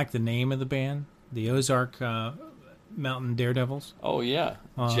 but I like the name of the band, the Ozark Mountain Daredevils. Oh yeah,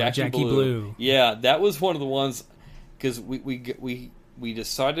 Jackie Blue. Yeah, that was one of the ones because we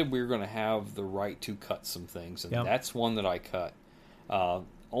decided we were going to have the right to cut some things, and that's one that I cut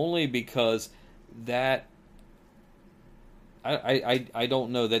only because that I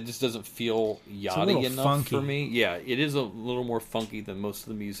don't know, that just doesn't feel yachty enough funky for me. Yeah, it is a little more funky than most of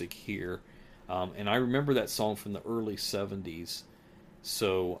the music here, and I remember that song from the early '70s.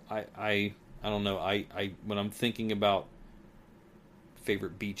 So I don't know. I when I'm thinking about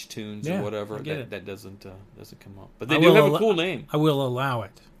favorite beach tunes or whatever, that doesn't come up. But they do have a cool name. I will allow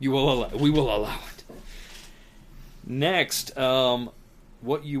it. We will allow it. Next,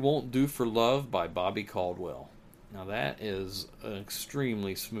 What You Won't Do for Love by Bobby Caldwell. Now that is an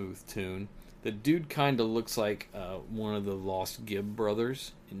extremely smooth tune. The dude kind of looks like one of the Lost Gibb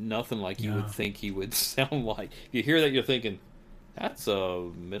brothers. Nothing like you would think he would sound like. You hear that, you're thinking, that's a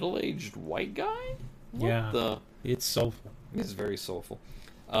middle-aged white guy? It's soulful. It's very soulful.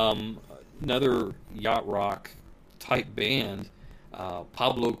 Another yacht rock type band,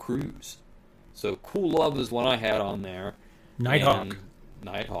 Pablo Cruz. So Cool Love is one I had on there. Nighthawk.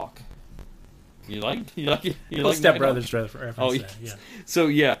 You like Step Brothers reference. Oh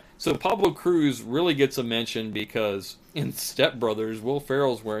yeah. So Pablo Cruz really gets a mention because in Step Brothers, Will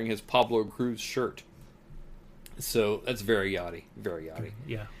Ferrell's wearing his Pablo Cruz shirt. So that's very yachty.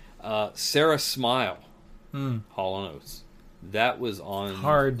 Yeah. Sarah Smile, Hall & Oates. That was on...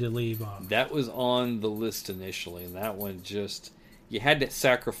 Hard to leave off. That was on the list initially, and that one just... You had to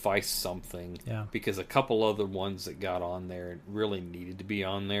sacrifice something. Yeah. Because a couple other ones that got on there really needed to be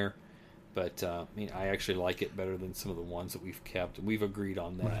on there. But, I actually like it better than some of the ones that we've kept. We've agreed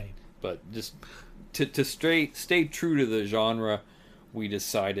on that. Right. But just to stay true to the genre, we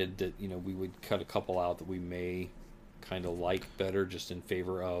decided that we would cut a couple out that we may kind of like better, just in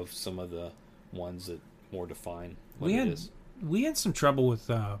favor of some of the ones that more define what it is. We had some trouble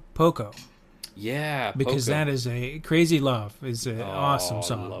with Poco. Yeah, because Poco. that is a Crazy Love is an awesome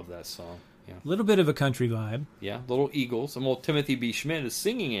song. I love that song. Yeah, a little bit of a country vibe. Yeah, Little Eagles. And Timothy B. Schmidt is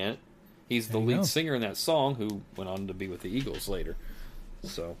singing it. He's the lead singer in that song, who went on to be with the Eagles later.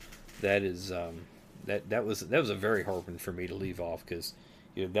 So that is that was a very hard one for me to leave off, because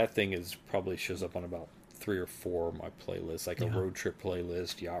that thing probably shows up on about 3 or 4 of my playlists, like a road trip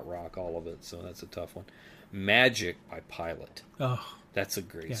playlist, yacht rock, all of it. So that's a tough one. Magic by Pilot. Oh, that's a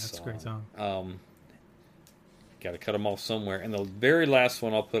great song. Yeah, that's a great song. Got to cut them off somewhere. And the very last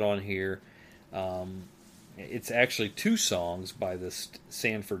one I'll put on here, it's actually 2 songs by the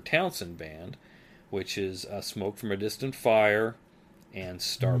Sanford Townsend Band, which is Smoke from a Distant Fire and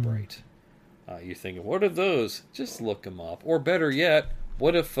Starbright. You're thinking, what are those? Just look them up. Or better yet,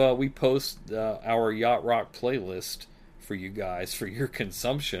 what if we post our Yacht Rock playlist for you guys for your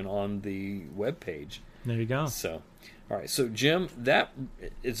consumption on the webpage? There you go. So, all right. So, Jim,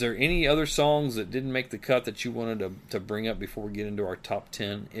 is there any other songs that didn't make the cut that you wanted to bring up before we get into our top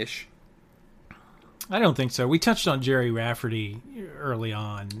 10-ish? I don't think so. We touched on Jerry Rafferty early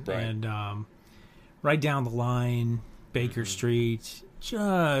on, right. And right down the line, Baker Street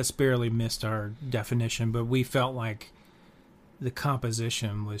just barely missed our definition, but we felt like the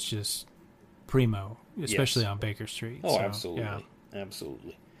composition was just primo, especially on Baker Street. Oh, so, absolutely. Yeah.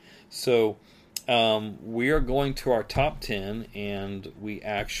 Absolutely. So we are going to our top 10, and we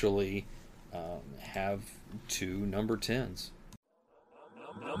actually have 2 number 10s.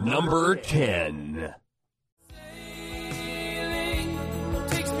 Number 10.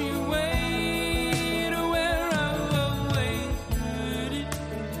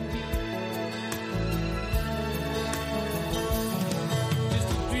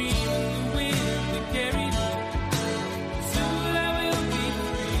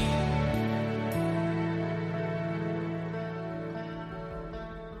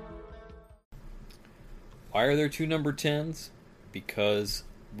 Why are there 2 number 10s? Because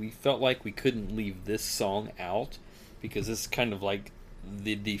we felt like we couldn't leave this song out, because it's kind of like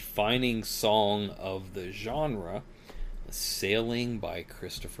the defining song of the genre. Sailing by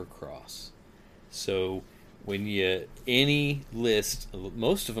Christopher Cross. So when any list,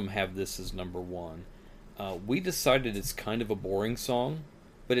 most of them have this as number one. We decided it's kind of a boring song,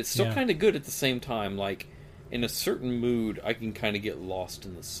 but it's still kind of good at the same time. Like, in a certain mood, I can kind of get lost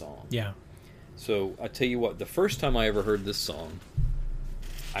in the song. Yeah. So I tell you what, the first time I ever heard this song,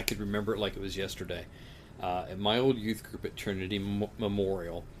 I could remember it like it was yesterday. At my old youth group at Trinity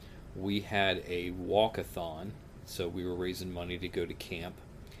Memorial, we had a walk-a-thon. So we were raising money to go to camp.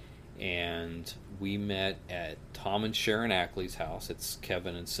 And we met at Tom and Sharon Ackley's house. It's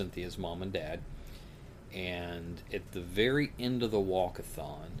Kevin and Cynthia's mom and dad. And at the very end of the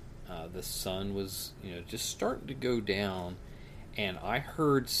walk-a-thon, the sun was, just starting to go down, and I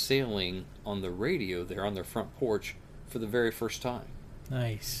heard Sailing on the radio there on their front porch for the very first time.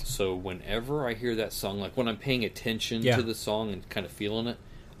 Nice. So whenever I hear that song, like when I'm paying attention to the song and kind of feeling it,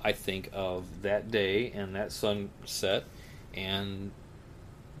 I think of that day and that sunset, and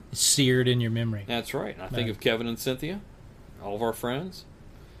it's seared in your memory. That's right. And I think of Kevin and Cynthia, all of our friends.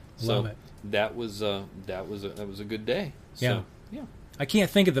 Love it. That was a good day. So, yeah. I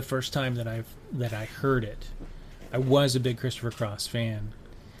can't think of the first time that I heard it. I was a big Christopher Cross fan,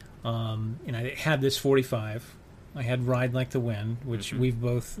 and I had this 45. I had Ride Like the Wind, which we've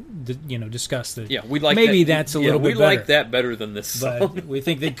both discussed. That we like maybe that. That's a little bit better. We like that better than this song. But we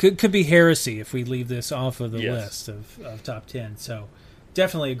think that could be heresy if we leave this off of the list of top 10. So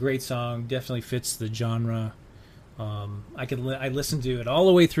definitely a great song. Definitely fits the genre. I listen to it all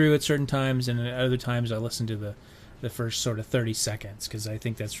the way through at certain times, and at other times I listen to the first sort of 30 seconds because I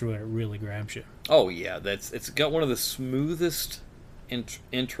think that's where it really grabs you. Oh yeah, it's got one of the smoothest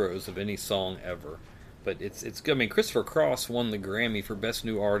intros of any song ever. But it's good. I mean, Christopher Cross won the Grammy for Best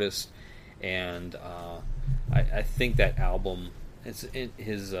New Artist, and I think that album,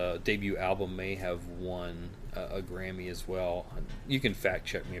 his debut album, may have won a Grammy as well. You can fact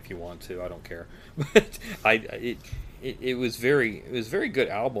check me if you want to. I don't care. But it was very good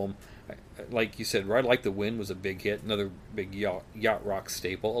album. Like you said, Ride Like the Wind was a big hit, another big yacht rock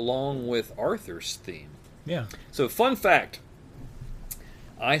staple, along with Arthur's theme. Yeah. So, fun fact.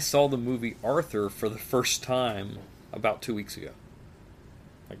 I saw the movie Arthur for the first time about 2 weeks ago.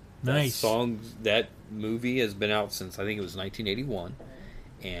 Nice. That movie has been out since, I think it was 1981,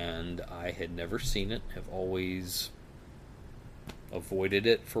 and I had never seen it. Have always avoided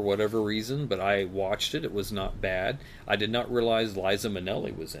it for whatever reason, but I watched it. It was not bad. I did not realize Liza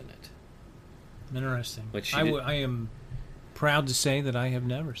Minnelli was in it. Interesting. I am proud to say that I have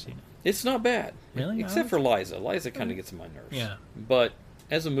never seen it. It's not bad. Really? Except for Liza. Liza kind of gets on my nerves. Yeah. But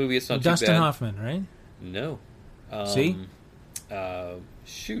as a movie, it's not too Dustin bad. Hoffman, right? No. See?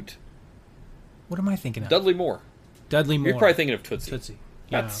 Shoot. What am I thinking of? Dudley Moore. Dudley Moore. You're probably thinking of Tootsie. Tootsie.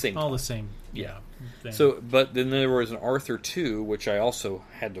 Not the same. All time. the same. Yeah. Thing. So, but then there was an Arthur 2, which I also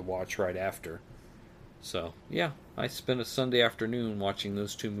had to watch right after. So, yeah, I spent a Sunday afternoon watching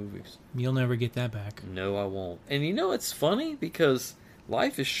those two movies. You'll never get that back. No, I won't. And it's funny because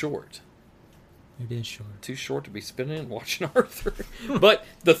life is short. It is short. Too short to be spending it watching Arthur. But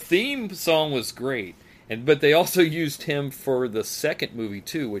the theme song was great. But they also used him for the second movie,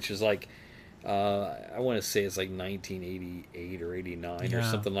 too, which is like, I want to say it's like 1988 or 89 or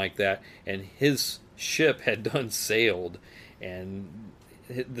something like that. And his ship had done sailed, and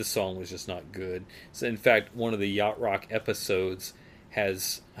the song was just not good. So, in fact, one of the Yacht Rock episodes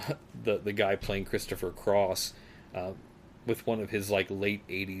has the guy playing Christopher Cross with one of his like late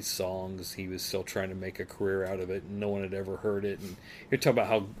 80s songs. He was still trying to make a career out of it, and no one had ever heard it. And you're talking about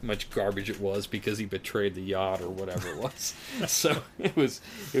how much garbage it was because he betrayed the yacht or whatever it was. So it was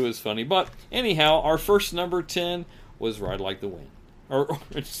funny. But anyhow, our first number 10 was Ride Like the Wind. Or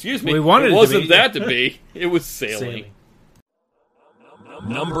excuse me, it wasn't that to be. It was Sailing.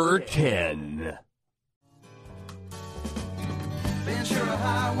 Number 10. Ventura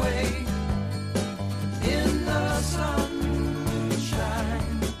Highway in the sunshine,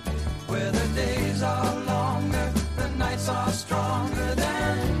 where the days are longer, the nights are stronger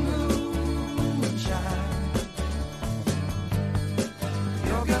than moonshine.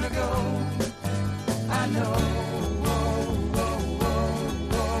 You're gonna go, I know.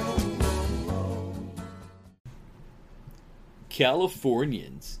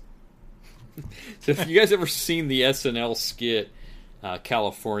 Californians. So if you guys ever seen the SNL skit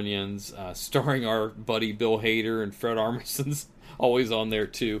Californians, starring our buddy Bill Hader, and Fred Armisen's always on there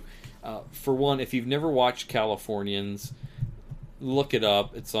too. For one, if you've never watched Californians, look it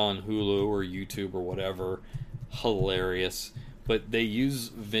up. It's on Hulu or YouTube or whatever. Hilarious. But they use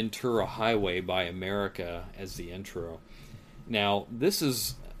Ventura Highway by America as the intro. Now, this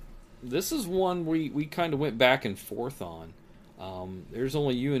is this is one we kind of went back and forth on. There's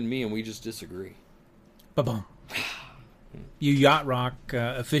only you and me, and we just disagree. Ba-boom. You yacht rock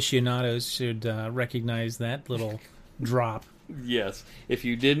aficionados should recognize that little drop. Yes. If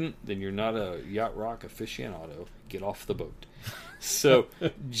you didn't, then you're not a yacht rock aficionado. Get off the boat. So,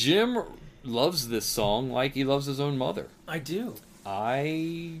 Jim loves this song like he loves his own mother. I do.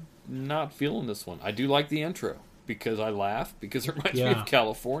 I'm not feeling this one. I do like the intro because I laugh because it reminds me of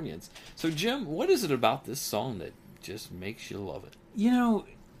Californians. So, Jim, what is it about this song that just makes you love it? You know,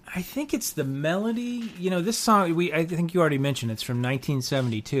 I think it's the melody. You know, this song, I think you already mentioned it's from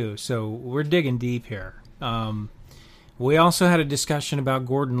 1972, so we're digging deep here. We also had a discussion about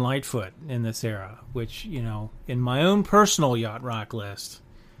Gordon Lightfoot in this era, which, you know, in my own personal yacht rock list,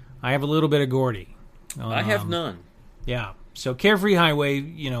 I have a little bit of Gordy. I have none. Yeah. So Carefree Highway,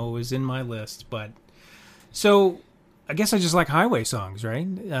 you know, was in my list, but so I guess I just like highway songs, right?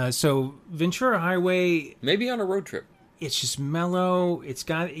 So Ventura Highway, maybe on a road trip. It's just mellow. It's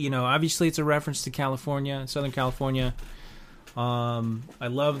got, you know, obviously it's a reference to California, Southern California. I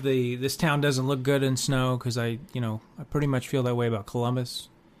love this town doesn't look good in snow because I pretty much feel that way about Columbus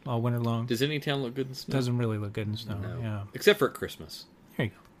all winter long. Does any town look good in snow? Doesn't really look good in snow. No. Yeah, except for at Christmas. There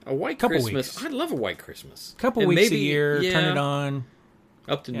you go. A white Christmas. Weeks. I love a white Christmas. Couple weeks a year. Turn it on.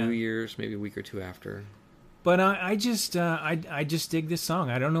 Up to New Year's, maybe a week or two after. But I just dig this song.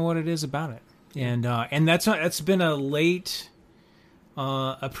 I don't know what it is about it, and that's been a late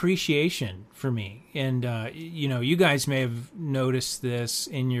appreciation for me. And you know, you guys may have noticed this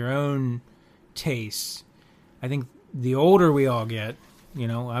in your own tastes. I think the older we all get, you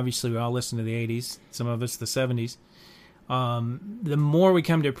know, obviously we all listen to the 80s, some of us the 70s. The more we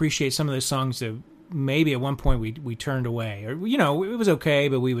come to appreciate some of those songs that maybe at one point we turned away, or, you know, it was okay,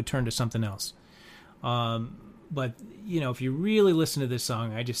 but we would turn to something else. But, you know, if you really listen to this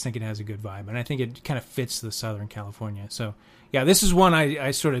song, I just think it has a good vibe, and I think it kind of fits the Southern California. So, yeah, this is one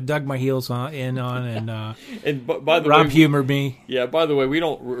I sort of dug my heels in on, and, and by the Rob way, humored me. Yeah, by the way, we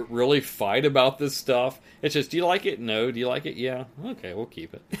don't really fight about this stuff. It's just, do you like it? No. Do you like it? Yeah. Okay, we'll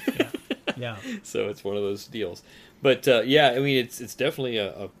keep it. Yeah. So it's one of those deals. But, yeah, I mean, it's definitely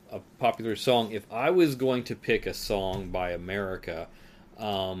a popular song. If I was going to pick a song by America,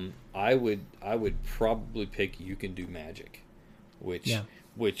 I would probably pick "You Can Do Magic,"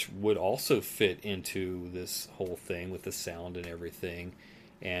 which would also fit into this whole thing with the sound and everything.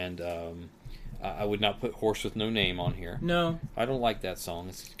 And I would not put "Horse with No Name" on here. No, I don't like that song.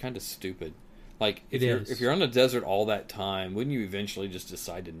 It's kind of stupid. Like if you're on the desert all that time, wouldn't you eventually just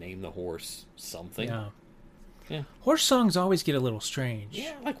decide to name the horse something? Yeah. Horse songs always get a little strange.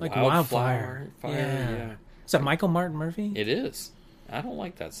 Yeah, like Wildfire. Yeah. Is that Michael Martin Murphy? It is. I don't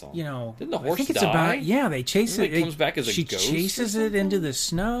like that song. You know, didn't the horse I think it's die? they chase it. It comes back as a ghost. She chases it into the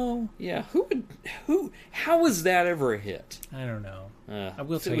snow. Yeah, how was that ever a hit? I don't know. I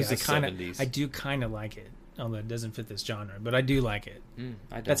will tell it you, was the I do kind of like it, although it doesn't fit this genre. But I do like it.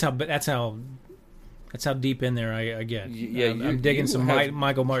 I don't. That's how deep in there I get. I'm digging some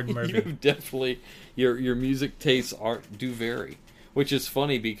Michael Martin Murphy. You definitely your music tastes do vary, which is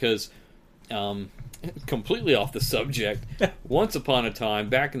funny because. Completely off the subject. Once upon a time,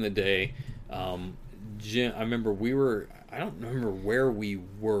 back in the day, Jim, I remember I don't remember where we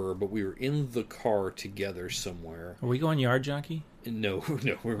were, but we were in the car together somewhere. Are we going Yard Junkie? No,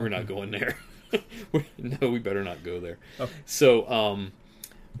 we're not going there. No, we better not go there. Okay. So,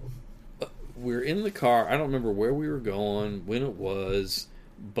 we're in the car. I don't remember where we were going, when it was,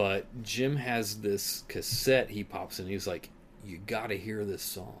 but Jim has this cassette he pops in. He's like, you gotta hear this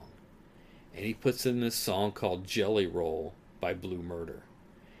song. And he puts in this song called Jelly Roll by Blue Murder.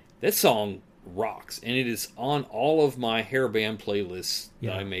 That song rocks, and it is on all of my hair band playlists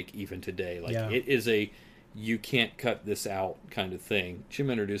that I make even today. It is a you can't cut this out kind of thing. Jim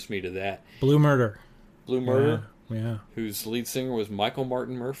introduced me to that. Blue Murder. Yeah. Whose lead singer was Michael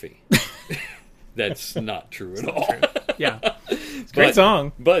Martin Murphy. That's not true at all. Yeah. It's a great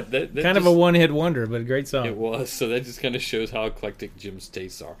song. But that kind of a one-hit wonder, but a great song. It was. So that just kind of shows how eclectic Jim's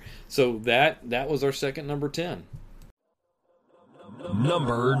tastes are. So that was our second number 10.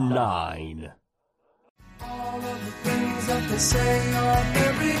 Number 9. All of the things that they say are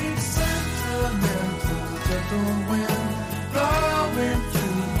very sentimental, gentle wind blowing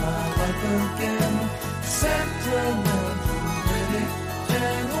through my life again. Sentimental, really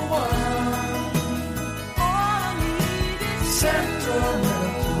gentle one. All I need is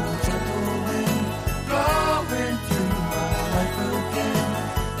sentimental, gentle wind blowing through my life again.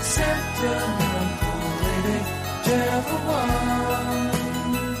 Sentimental, really gentle one.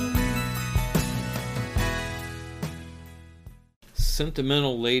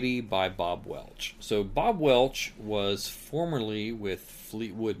 Sentimental Lady by Bob Welch. So Bob Welch was formerly with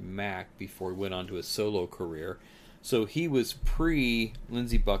Fleetwood Mac before he went on to his solo career. So he was pre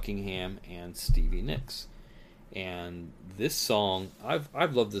Lindsey Buckingham and Stevie Nicks. And this song,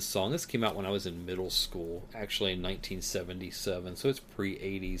 I've loved this song. This came out when I was in middle school, actually in 1977, so it's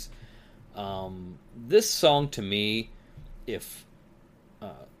pre-80s. This song, to me, if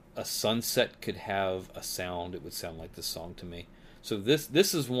a sunset could have a sound, it would sound like this song to me. So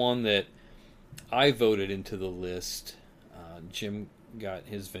this is one that I voted into the list. Jim got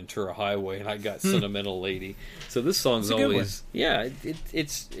his Ventura Highway, and I got Sentimental Lady. So this song's always,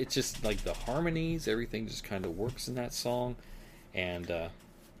 it's just like the harmonies, everything just kind of works in that song, and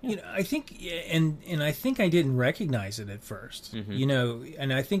I think, and I think I didn't recognize it at first,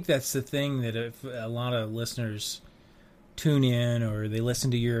 and I think that's the thing, that if a lot of listeners tune in or they listen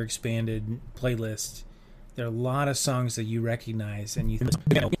to your expanded playlist, there are a lot of songs that you recognize and you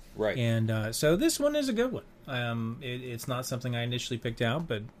think, right, and so this one is a good one. It's not something I initially picked out,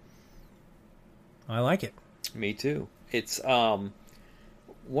 but I like it. Me too. It's one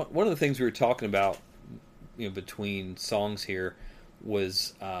of the things we were talking about, between songs here,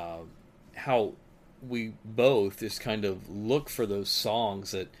 was how we both just kind of look for those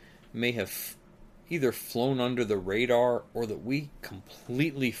songs that may have either flown under the radar or that we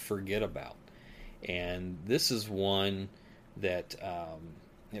completely forget about. And this is one that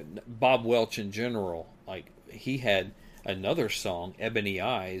Bob Welch in general, like, he had another song, Ebony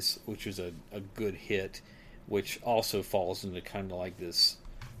Eyes, which was a good hit, which also falls into kind of like this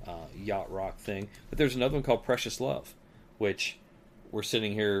yacht rock thing. But there's another one called Precious Love, which we're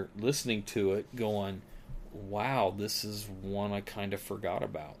sitting here listening to it going, wow, this is one I kind of forgot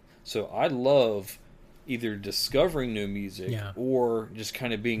about. So I love either discovering new music or just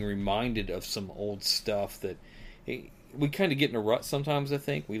kind of being reminded of some old stuff that we kind of get in a rut sometimes. I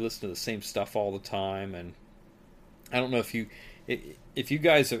think we listen to the same stuff all the time, and I don't know if you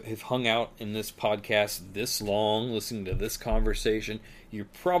guys have hung out in this podcast this long, listening to this conversation, you're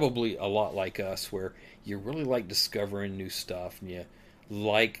probably a lot like us, where you really like discovering new stuff, and you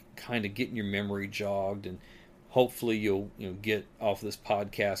like kind of getting your memory jogged, and hopefully you'll get off this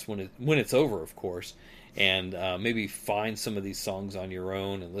podcast when it's over, of course, and maybe find some of these songs on your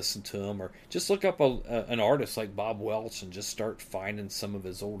own and listen to them, or just look up an artist like Bob Welch and just start finding some of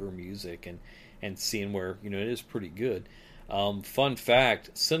his older music and seeing where it is pretty good. Fun fact,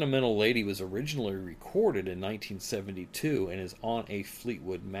 Sentimental Lady was originally recorded in 1972 and is on a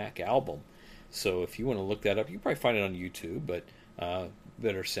Fleetwood Mac album. So if you want to look that up, you can probably find it on YouTube, but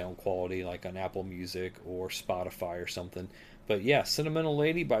better sound quality like on Apple Music or Spotify or something. But yeah, Sentimental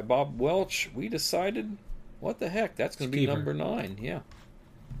Lady by Bob Welch, we decided, what the heck, that's going to be number 9. Yeah.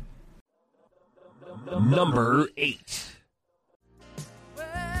 Number 8.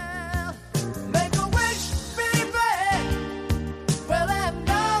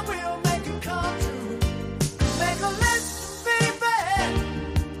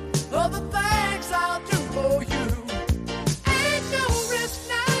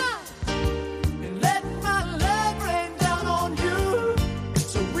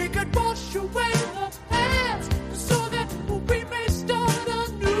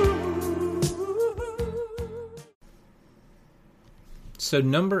 So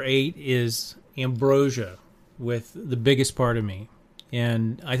number 8 is Ambrosia with The Biggest Part of Me.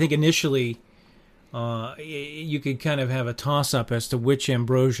 And I think initially you could kind of have a toss-up as to which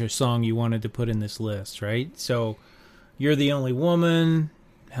Ambrosia song you wanted to put in this list, right? So You're the Only Woman,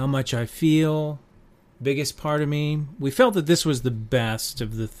 How Much I Feel, Biggest Part of Me. We felt that this was the best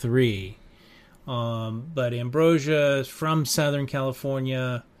of the three. But Ambrosia is from Southern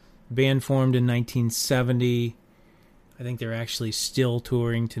California, band formed in 1970. I think they're actually still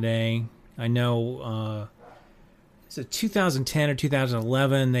touring today. I know, is it 2010 or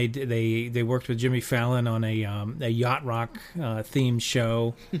 2011? They worked with Jimmy Fallon on a yacht rock themed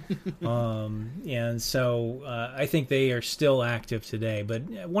show, and so I think they are still active today.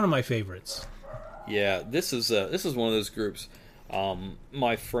 But one of my favorites. Yeah, this is one of those groups.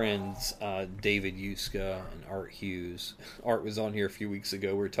 My friends David Yuska and Art Hughes. Art was on here a few weeks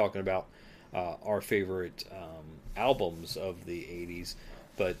ago. We were talking about our favorite albums of the 80s,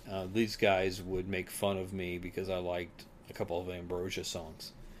 but these guys would make fun of me because I liked a couple of Ambrosia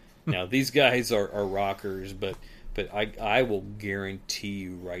songs. Now, these guys are rockers, but I will guarantee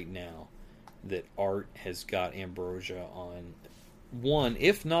you right now that Art has got Ambrosia on one,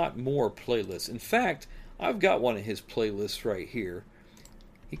 if not more, playlists. In fact, I've got one of his playlists right here.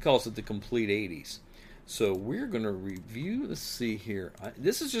 He calls it the Complete 80s. So we're going to review, let's see here.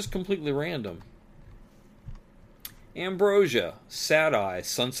 This is just completely random. Ambrosia, Sad Eye,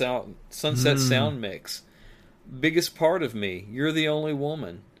 Sunset Sound Mix, Biggest Part of Me, You're the Only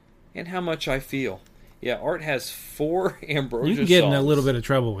Woman, and How Much I Feel. Yeah, Art has 4 Ambrosia songs. You can get in a little bit of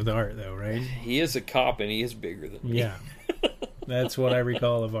trouble with Art, though, right? He is a cop, and he is bigger than me. Yeah. That's what I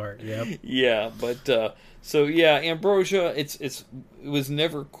recall of Art, yep. Yeah, but, so, yeah, Ambrosia, it was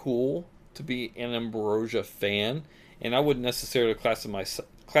never cool to be an Ambrosia fan, and I wouldn't necessarily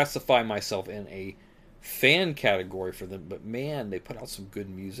classify myself in a fan category for them, but, man, they put out some good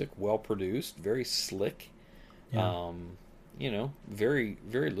music, well-produced, very slick, very,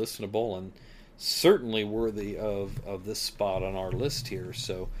 very listenable, and certainly worthy of this spot on our list here.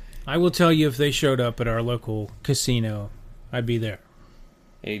 So I will tell you, if they showed up at our local casino, I'd be there.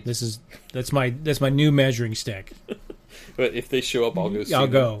 That's my new measuring stick. But if they show up, I'll go see I'll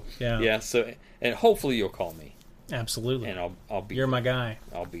them. go. Yeah. Yeah. So, and hopefully you'll call me. Absolutely. And I'll be. You're there. my guy.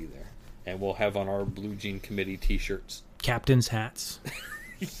 I'll be there, and we'll have on our Blue Jean Committee T-shirts. Captain's hats.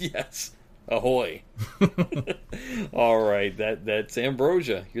 Yes. Ahoy! All right, that's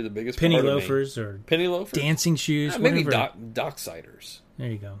Ambrosia. You're the biggest penny part loafers of me. or penny loafers, dancing shoes, maybe whatever. docksiders. There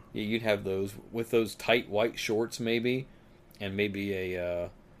you go. Yeah, you'd have those with those tight white shorts, maybe, and maybe a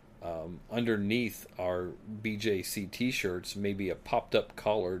underneath our BJC T-shirts, maybe a popped up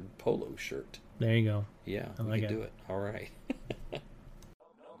collared polo shirt. There you go. Yeah, I we like can it. do it. All right.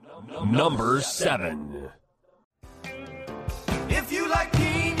 Number 7. If you like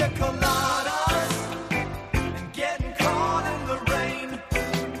pina coladas and getting caught in the rain,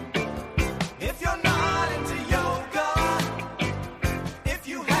 if you're not into yoga, if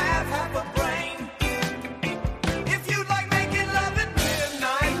you have half a brain, if you like making love at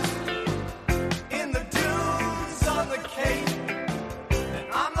midnight in the dunes on the Cape, then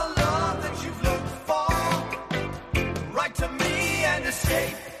I'm the love that you've looked for. Write to me and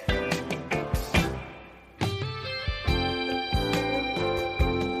escape.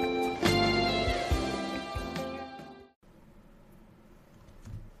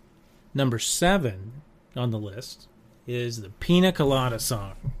 Number 7 on the list is the Pina Colada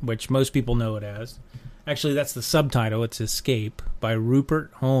song, which most people know it as. Actually, that's the subtitle. It's Escape by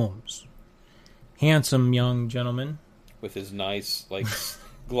Rupert Holmes. Handsome young gentleman. With his nice,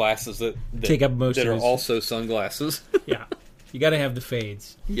 glasses that take up most that of are his... also sunglasses. Yeah. You got to have the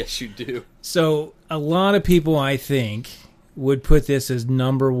fades. Yes, you do. So, a lot of people, I think, would put this as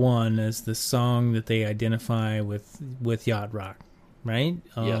number 1 as the song that they identify with yacht rock, right?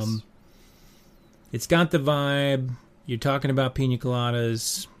 Yes. It's got the vibe. You're talking about pina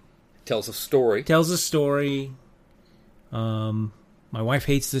coladas. Tells a story. My wife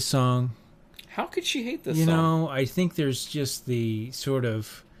hates this song. How could she hate this song? song? You know, I think there's just the sort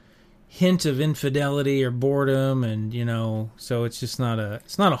of hint of infidelity or boredom, and so it's just not a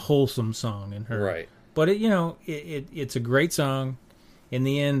wholesome song in her. Right. But it's a great song. In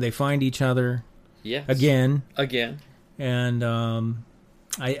the end, they find each other. Yes. Again. And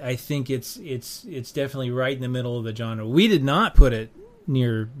I think it's definitely right in the middle of the genre. We did not put it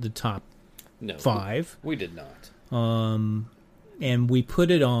near the top 5. We did not. And we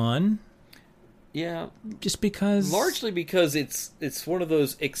put it on. Yeah. Just because. Largely because it's one of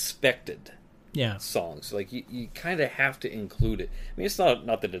those expected songs. Like you kind of have to include it. I mean, it's not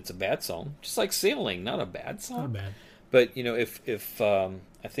that it's a bad song. Just like Sailing, not a bad song. Not bad. But if I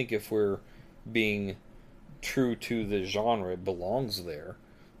think if we're being true to the genre, it belongs there.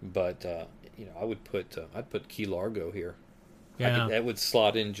 But I would I'd put Key Largo here. Yeah, that would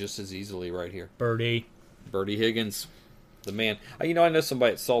slot in just as easily right here. Bertie Higgins, the man. I know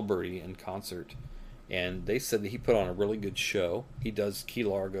somebody that saw Bertie in concert, and they said that he put on a really good show. He does Key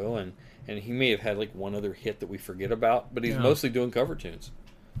Largo, and he may have had one other hit that we forget about, but he's mostly doing cover tunes.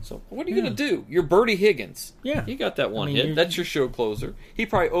 So what are you going to do? You're Bertie Higgins. Yeah. You got that one hit. That's your show closer. He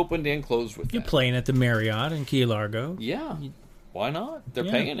probably opened and closed with You're that. playing at the Marriott in Key Largo. Yeah. Why not? They're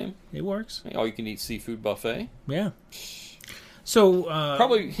paying him. It works. All you can eat seafood buffet. Yeah. So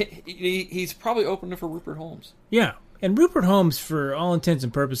probably he's probably opening for Rupert Holmes. Yeah. And Rupert Holmes, for all intents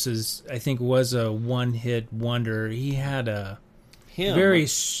and purposes, I think was a one-hit wonder. He had a very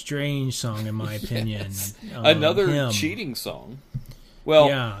strange song, in my opinion. Yes. Another cheating song. Well,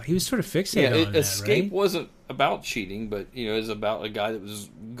 yeah, he was sort of fixated on that, Escape right? wasn't about cheating, but it was about a guy that was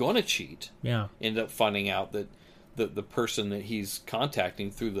going to cheat. Yeah. Ended up finding out that the person that he's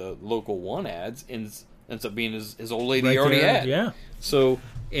contacting through the Local 1 ads ends up being his old lady Right he already there, had. yeah. So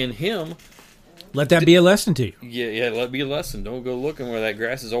in him, let that be a lesson to you. Yeah, let it be a lesson. Don't go looking where that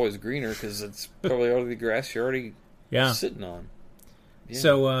grass is always greener, because it's probably already the grass you're already sitting on. Yeah.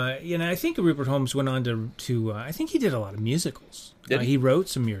 So, I think Rupert Holmes went on to I think he did a lot of musicals. Did he? He wrote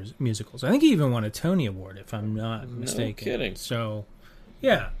some musicals. I think he even won a Tony Award, if I'm not mistaken. No kidding. So,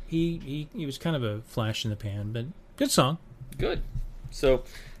 yeah, he was kind of a flash in the pan, but good song. Good. So,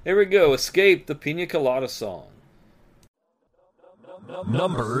 there we go. Escape, the Pina Colada song.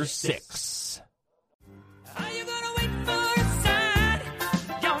 Number 6. Are you gonna wait for a sign?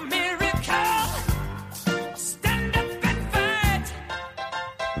 Your miracle. Stand up and fight.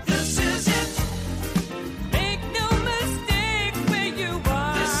 This is it. Make no mistake where you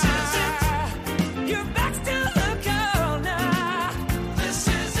are. This is it. Your back's to the corner. This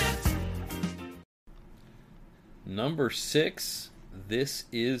is it. Number 6, This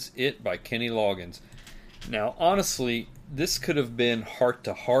Is It by Kenny Loggins. Now, honestly, this could have been Heart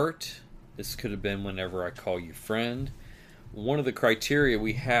to Heart. This could have been Whenever I Call You Friend. One of the criteria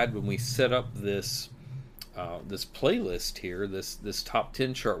we had when we set up this this playlist here, this top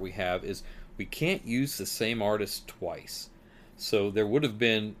 10 chart we have, is we can't use the same artist twice. So there would have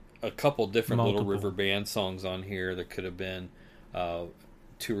been a couple different Little River Band songs on here. There could have been 2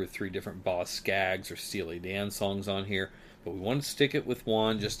 or 3 different Boz Scaggs or Steely Dan songs on here. But we wanted to stick it with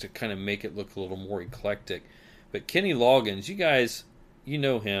one just to kind of make it look a little more eclectic. But Kenny Loggins, you guys, you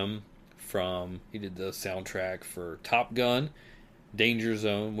know him from, he did the soundtrack for Top Gun, Danger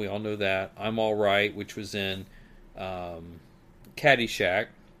Zone, we all know that. I'm All Right, which was in Caddyshack.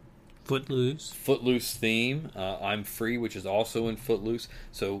 Footloose theme. I'm Free, which is also in Footloose.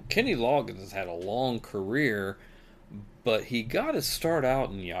 So Kenny Loggins has had a long career, but he got his start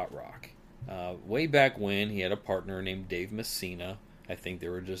out in yacht rock. Way back when, he had a partner named Dave Messina. I think they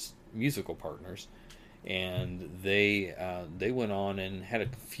were just musical partners. And they went on and had a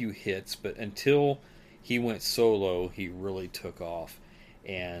few hits, but until he went solo, he really took off.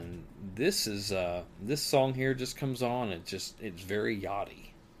 And this song here just comes on. It's very yachty.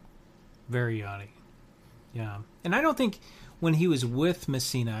 Very yachty. Yeah. And I don't think when he was with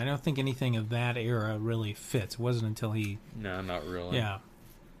Messina, I don't think anything of that era really fits. It wasn't until he... No, not really. Yeah.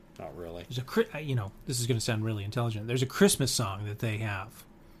 Not really. There's this is going to sound really intelligent. There's a Christmas song that they have,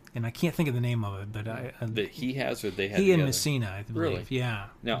 and I can't think of the name of it, but that he has or they have. He together. and Messina, I believe. Really? Yeah.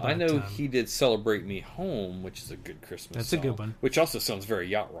 Now but, I know he did "Celebrate Me Home," which is a good Christmas. That's song, a good one. Which also sounds very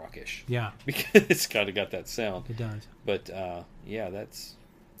yacht rockish. Yeah. Because it's kind of got that sound. It does. But yeah, that's.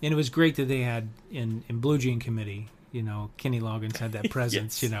 And it was great that they had in Blue Jean Committee. Kenny Loggins had that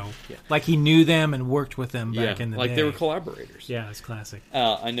presence. Yes. Yeah. Like he knew them and worked with them back in the day. Like they were collaborators. Yeah, it's classic.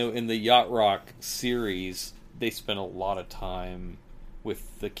 I know in the Yacht Rock series, they spent a lot of time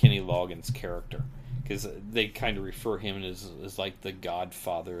with the Kenny Loggins character because they kind of refer him as like the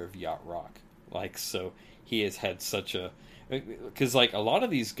godfather of yacht rock. Like, so he has had such a... Because like a lot of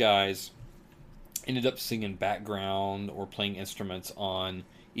these guys ended up singing background or playing instruments on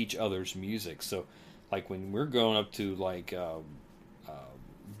each other's music. So like when we're going up to like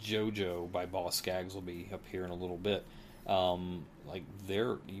JoJo by Boz Scaggs will be up here in a little bit. Like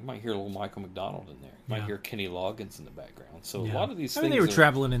there, you might hear a little Michael McDonald in there. You might hear Kenny Loggins in the background. So a lot of these things. They were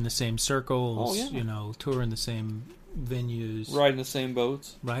traveling in the same circles. Oh, yeah. Touring the same venues, riding the same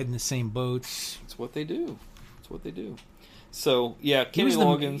boats. That's what they do. So yeah, Kenny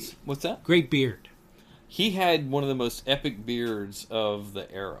Loggins. What's that? Great beard. He had one of the most epic beards of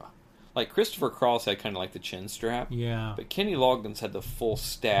the era. Like Christopher Cross had kind of like the chin strap. Yeah. But Kenny Loggins had the full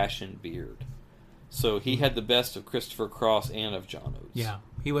stash and beard. So he had the best of Christopher Cross and of John Oates. Yeah,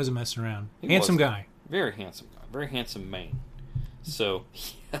 he wasn't messing around. He Handsome wasn't. guy. Very handsome guy. Very handsome man. So,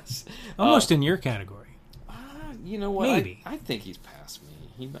 yes. Almost in your category. You know what? Maybe. I think he's past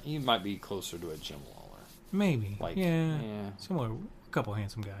me. He might be closer to a Jim Lawler. Maybe. Like, yeah. Somewhere, a couple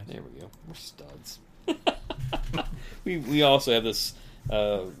handsome guys. There we go. We're studs. we also have this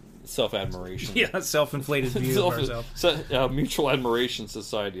self-admiration. Yeah, self-inflated view of ourselves. Mutual admiration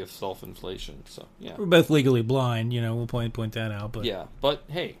society of self-inflation. So, yeah. We're both legally blind, we'll point that out. But yeah, but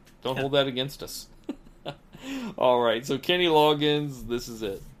hey, don't hold that against us. All right, so Kenny Loggins, this is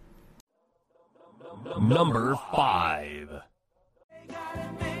it. Number 5.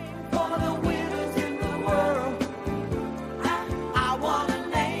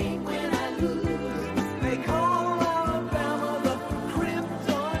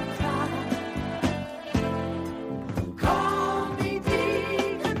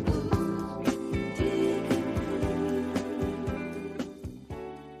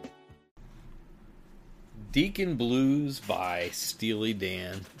 Deacon Blues by Steely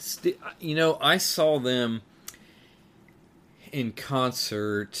Dan. I saw them in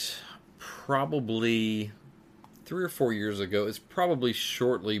concert probably 3 or 4 years ago. It's probably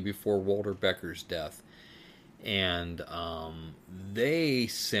shortly before Walter Becker's death. and they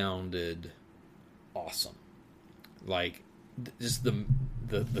sounded awesome. Like, just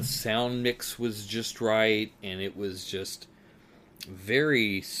the sound mix was just right, and it was just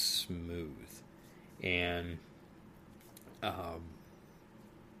very smooth. And at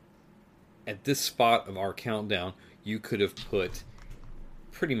this spot of our countdown, you could have put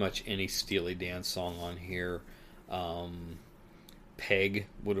pretty much any Steely Dan song on here. Peg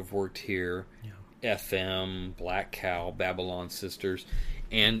would have worked here. Yeah. FM, Black Cow, Babylon Sisters.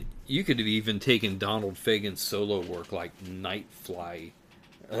 And you could have even taken Donald Fagen's solo work like Nightfly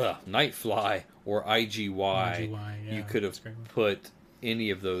or IGY. Yeah, you could have put any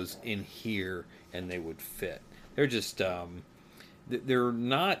of those in here and they would fit. They're just they're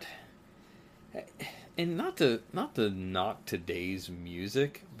not, and not to knock today's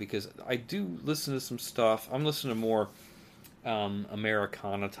music, because I do listen to some stuff. I'm listening to more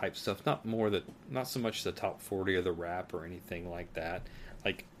Americana type stuff, not so much the top 40 or the rap or anything like that.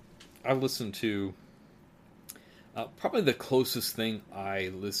 Like, I listen to probably the closest thing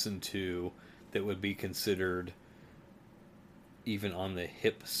I listen to that would be considered even on the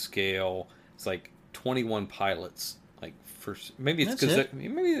hip scale. It's like 21 Pilots. Like, maybe it's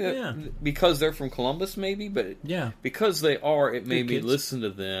because they're from Columbus, maybe, but because they are, it made me listen to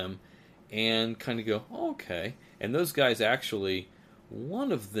them and kind of go, oh, okay. And those guys actually,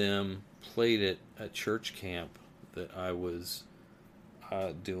 one of them played at a church camp that I was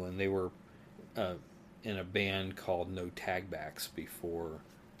doing. They were in a band called No Tagbacks before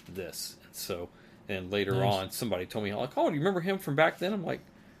this. And later on, somebody told me, like, oh, do you remember him from back then? I'm like,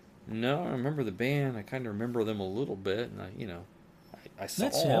 no, I remember the band. I kind of remember them a little bit, and I saw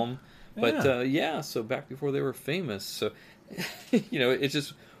them. But so back before they were famous. So, it's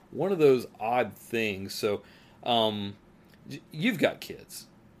just one of those odd things. So, you've got kids.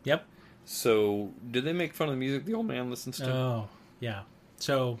 Yep. So, do they make fun of the music the old man listens to? Oh, yeah.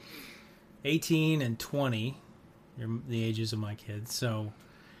 So, 18 and 20 are the ages of my kids. So,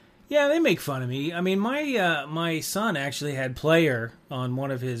 yeah, they make fun of me. I mean, my son actually had Player on one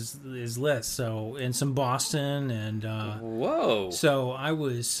of his lists. So, and some Boston, and whoa. So I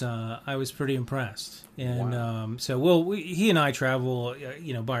was pretty impressed. And he and I travel,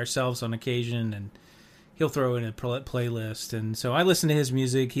 by ourselves on occasion, and he'll throw in a playlist. And so I listen to his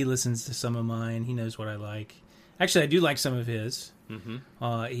music. He listens to some of mine. He knows what I like. Actually, I do like some of his.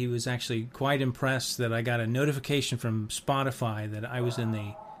 Mm-hmm. He was actually quite impressed that I got a notification from Spotify that I was in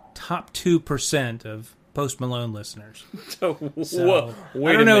the top 2% of Post Malone listeners. So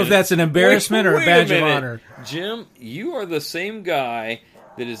I don't know if that's an embarrassment or a badge of honor. Jim, you are the same guy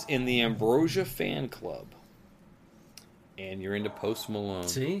that is in the Ambrosia fan club, and you're into Post Malone.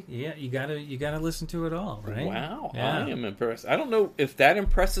 See, yeah, you gotta listen to it all, right? Wow, yeah. I am impressed. I don't know if that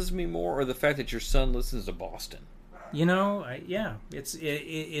impresses me more, or the fact that your son listens to Boston. It's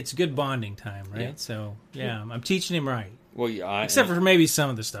good bonding time, right? Yeah. So I'm teaching him right. Well, yeah, except for maybe some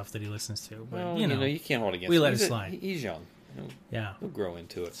of the stuff that he listens to. But, well, you can't hold against him. We let it slide. He's young. He'll grow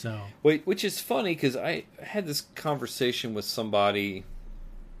into it. So, which is funny, because I had this conversation with somebody,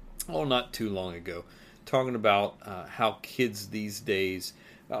 not too long ago, talking about how kids these days.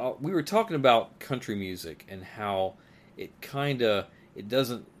 We were talking about country music and how it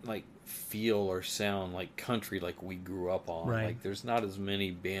doesn't like feel or sound like country like we grew up on. Right. Like, there's not as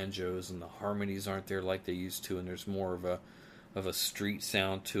many banjos, and the harmonies aren't there like they used to, and there's more of a street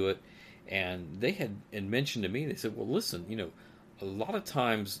sound to it. And they had mentioned to me, they said, well, listen, a lot of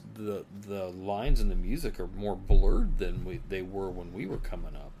times the lines in the music are more blurred than they were when we were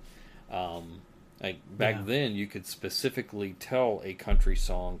coming up. Like back then, you could specifically tell a country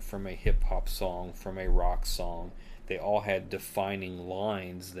song from a hip hop song, from a rock song. They all had defining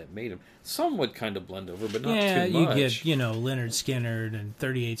lines that made them. Some would kind of blend over, but not too much. You get, Leonard Skinner and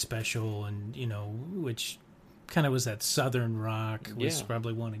 38 Special, and, which kind of was that Southern rock was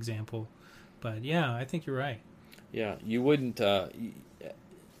probably one example. But, yeah, I think you're right. Yeah, you wouldn't... they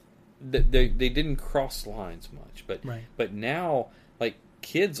didn't cross lines much. But now, like,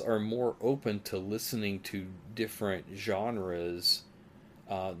 kids are more open to listening to different genres.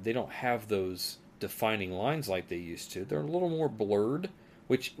 They don't have those defining lines like they used to. They're a little more blurred,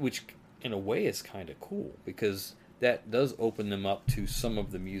 which in a way is kind of cool, because that does open them up to some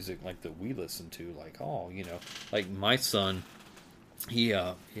of the music like that we listen to. Like, like my son, he's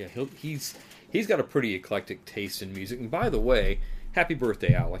got a pretty eclectic taste in music. And by the way, happy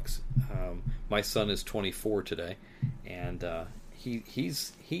birthday, Alex. My son is 24 today, and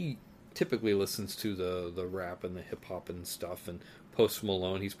he typically listens to the rap and the hip hop and stuff, and Post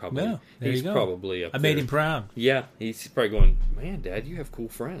Malone. He's probably Yeah, there you go. probably up I there. made him proud. Yeah, he's probably going, man, Dad, you have cool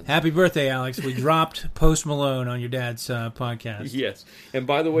friends. Happy birthday, Alex. We dropped Post Malone on your dad's podcast. Yes, and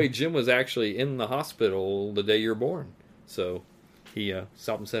by the way, Jim was actually in the hospital the day you were born, so he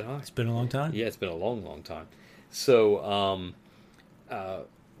stopped and said hi. It's been a long time. Yeah, it's been a long, long time. So,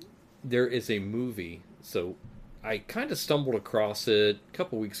 there is a movie. So, I kind of stumbled across it a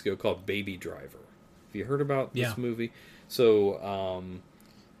couple weeks ago called Baby Driver. Have you heard about this movie? So,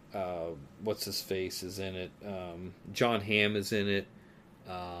 what's his face is in it? John Hamm is in it.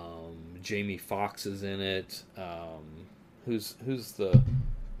 Jamie Foxx is in it. Who's the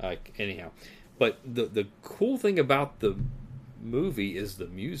anyhow? But the cool thing about the movie is the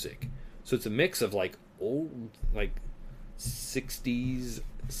music. So it's a mix of like old, like 60s,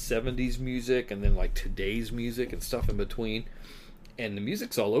 70s music, and then like today's music and stuff in between. And the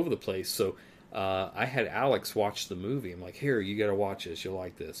music's all over the place. So I had Alex watch the movie. I'm like, here, you got to watch this. You'll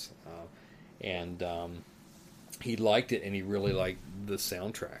like this. And he liked it, and he really liked the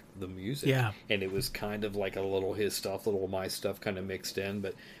soundtrack, the music. Yeah. And it was kind of like a little his stuff, a little my stuff kind of mixed in.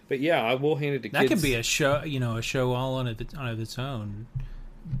 But yeah, I will hand it to That kids. could be a show, a show all on its own.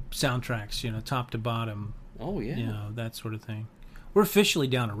 Soundtracks, top to bottom. Oh, yeah. That sort of thing. We're officially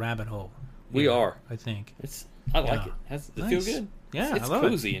down a rabbit hole. We are. I think. I like it. Does it feel good? Yeah, it's I love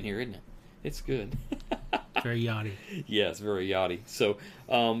cozy in here, isn't it? It's good. Very yachty. Yeah, it's very yachty. So,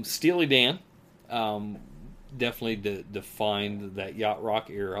 Steely Dan definitely defined that yacht rock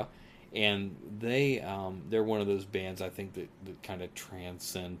era, and they're one of those bands I think that kind of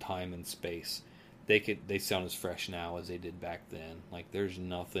transcend time and space. They sound as fresh now as they did back then. Like there's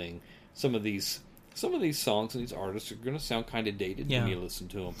nothing. Some of these songs and these artists are going to sound kind of dated when you listen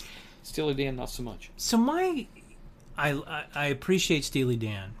to them. Steely Dan, not so much. So I appreciate Steely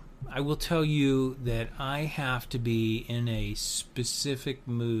Dan. I will tell you that I have to be in a specific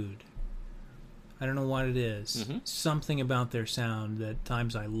mood. I don't know what it is. Mm-hmm. Something about their sound that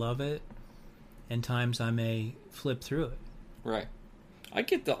times I love it, and times I may flip through it. Right. I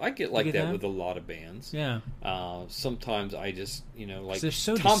get like that with a lot of bands. Yeah. Sometimes I just like they're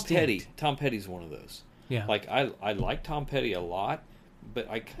so Tom distinct. Petty. Tom Petty's one of those. Yeah. Like I like Tom Petty a lot, but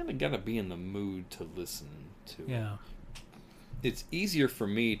I kind of gotta be in the mood to listen to. Yeah. It's easier for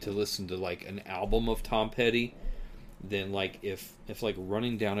me to listen to like an album of Tom Petty than like if like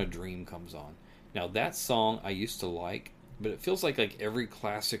Running Down a Dream comes on. Now that song I used to like, but it feels like every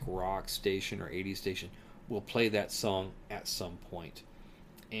classic rock station or 80s station will play that song at some point.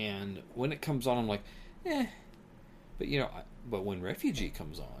 And when it comes on, I'm like, But but when Refugee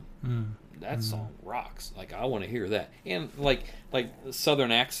comes on, that song rocks. Like I want to hear that. And like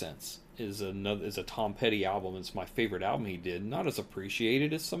Southern Accents is a Tom Petty album. It's my favorite album he did. Not as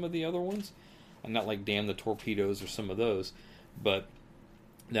appreciated as some of the other ones. I'm not like Damn the Torpedoes or some of those, but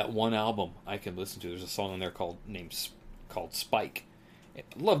that one album I can listen to. There's a song in there called Spike. I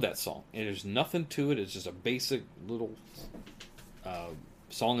love that song. And there's nothing to it. It's just a basic little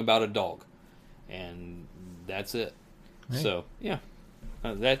song about a dog, and that's it. Right. So yeah,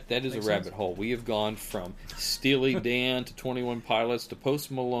 that is a rabbit hole. We have gone from Steely Dan to 21 Pilots to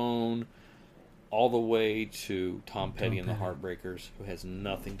Post Malone, all the way to Tom Petty and the Heartbreakers, who has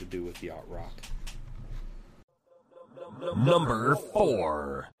nothing to do with yacht rock. Number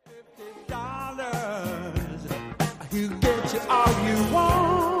 4. He'll get you all you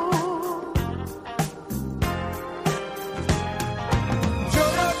want.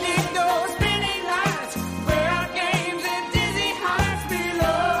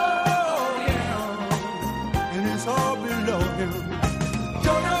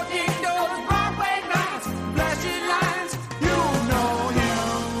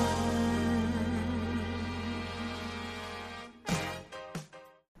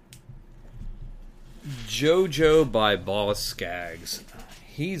 JoJo by Boz Scaggs.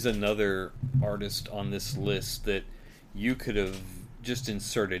 He's another artist on this list that you could have just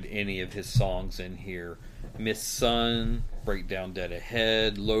inserted any of his songs in here. Miss Sun, Breakdown Dead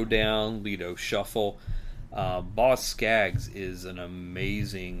Ahead, Lowdown, Lido Shuffle. Boz Scaggs is an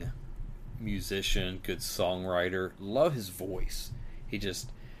amazing musician, good songwriter. Love his voice. He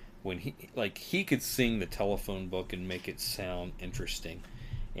just, he could sing the telephone book and make it sound interesting.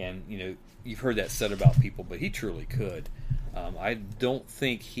 And, you've heard that said about people, but he truly could. I don't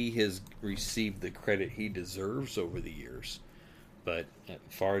think he has received the credit he deserves over the years. But as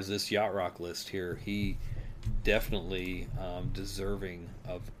far as this yacht rock list here, he definitely deserving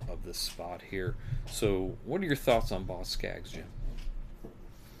of this spot here. So what are your thoughts on Boz Scaggs, Jim?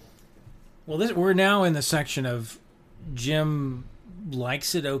 Well, we're now in the section of Jim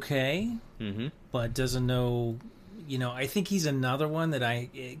likes it okay, but doesn't know. I think he's another one that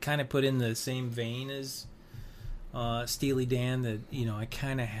I kind of put in the same vein as Steely Dan. That I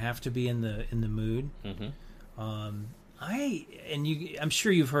kind of have to be in the mood. I'm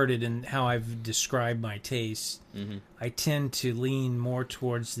sure you've heard it in how I've described my taste. I tend to lean more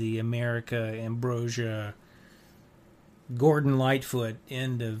towards the America, Ambrosia, Gordon Lightfoot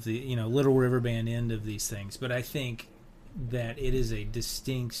end of the Little River Band end of these things, but I think that it is a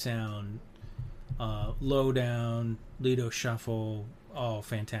distinct sound. Low Down, Lido Shuffle, all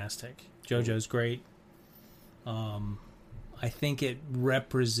fantastic. JoJo's great. I think it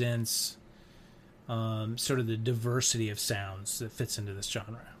represents sort of the diversity of sounds that fits into this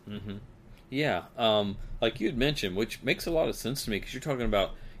genre. Yeah, like you had mentioned, which makes a lot of sense to me because you're talking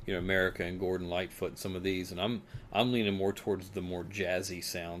about America and Gordon Lightfoot and some of these, and I'm leaning more towards the more jazzy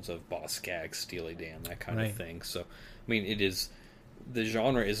sounds of Boss Skaggs, Steely Dan, that kind of thing. So, I mean, the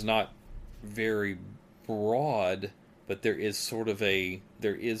genre is not very broad, but there is sort of a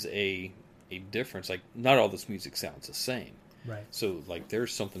difference. Like, not all this music sounds the same. Right. So, like,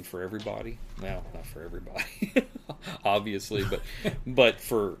 there's something for everybody. Well, not for everybody, obviously, but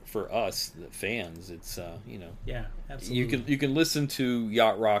for us, the fans, it's Yeah, absolutely. You can listen to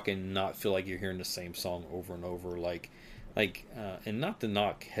yacht rock and not feel like you're hearing the same song over and over, and not to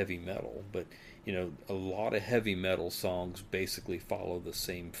knock heavy metal, but a lot of heavy metal songs basically follow the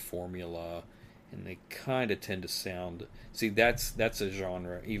same formula, and they kind of tend to sound. See, that's a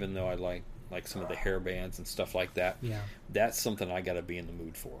genre. Even though I like some of the hair bands and stuff like that, that's something I got to be in the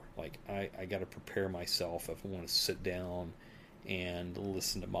mood for. Like I got to prepare myself if I want to sit down and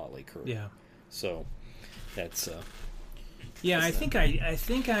listen to Motley Crue. Yeah. So that's. I think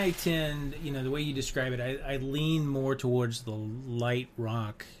I tend, the way you describe it, I lean more towards the light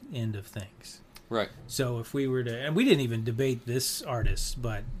rock end of things. Right. So if we were to, and we didn't even debate this artist,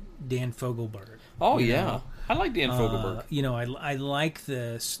 but Dan Fogelberg. Oh yeah, I like Dan Fogelberg. I like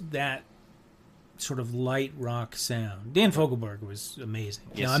that sort of light rock sound. Dan Fogelberg was amazing.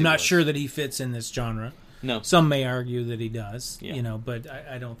 Yes, I'm not sure that he fits in this genre. No. Some may argue that he does. Yeah. But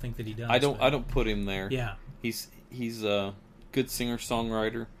I don't think that he does. I don't put him there. Yeah. He's a good singer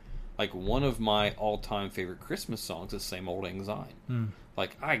songwriter. Like, one of my all time favorite Christmas songs is "Same Old Lang Syne."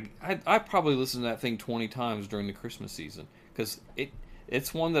 Like, I probably listened to that thing 20 times during the Christmas season because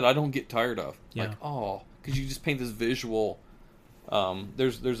it's one that I don't get tired of. Yeah. Like, because you just paint this visual.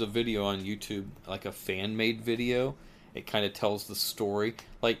 There's a video on YouTube, like a fan made video. It kind of tells the story.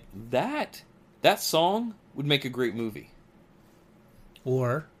 Like, that song would make a great movie.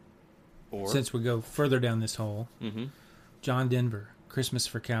 Or since we go further down this hole, John Denver, "Christmas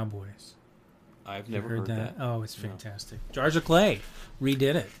for Cowboys." I've never heard that. Oh, it's fantastic. Jars of Clay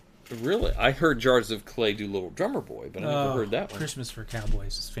redid it. Really? I heard Jars of Clay do Little Drummer Boy, but I never heard that one. "Christmas for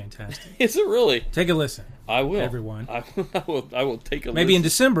Cowboys" is fantastic. Is it really? Take a listen. I will. Everyone. I will take a listen. Maybe in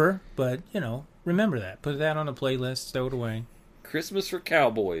December, but, remember that. Put that on a playlist, stow it away. "Christmas for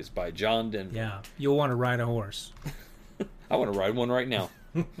Cowboys" by John Denver. Yeah. You'll want to ride a horse. I want to ride one right now.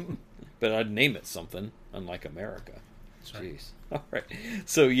 But I'd name it something, unlike America. Jeez. All right.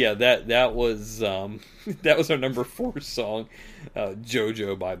 So yeah, that was our number 4 song,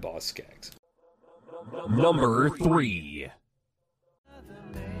 "JoJo" by Boss Skaggs. Number 3.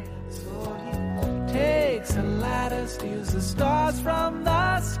 Takes a ladder, steals the stars from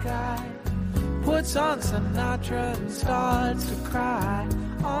the sky, puts on Sinatra and starts to cry.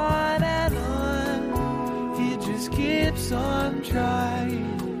 On and on, he just keeps on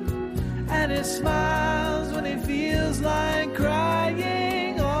trying. And he smiles when he feels like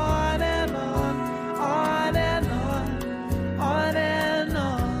crying. On and on, on and on, on and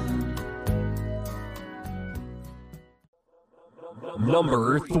on.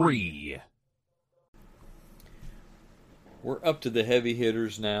 Number 3. We're up to the heavy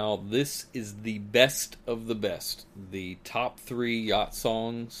hitters now. This is the best of the best. The top 3 yacht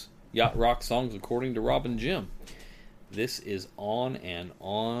rock songs according to Robin Jim. This is "On and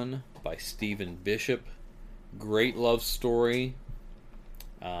On" by Stephen Bishop. Great love story.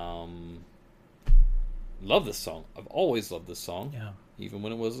 Love this song. I've always loved this song. Yeah. Even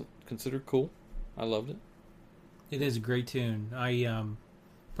when it wasn't considered cool. I loved it. It is a great tune. I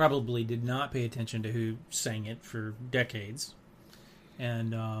probably did not pay attention to who sang it for decades.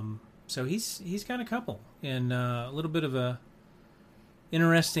 And so he's got a couple. And a little bit of a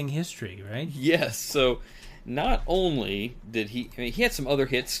interesting history, right? Yes, so not only did he had some other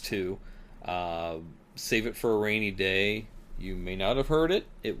hits too. "Save It for a Rainy Day." You may not have heard it.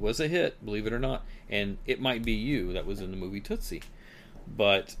 It was a hit, believe it or not. And "It Might Be You," that was in the movie Tootsie.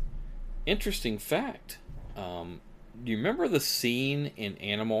 But interesting fact, Do you remember the scene in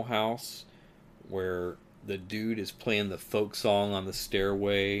Animal House where the dude is playing the folk song on the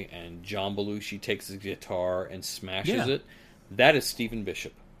stairway and John Belushi takes his guitar and smashes it? That is Stephen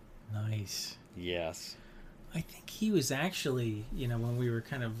Bishop. Nice. Yes. I think he was actually, when we were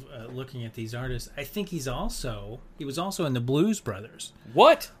kind of looking at these artists, I think he was also in the Blues Brothers.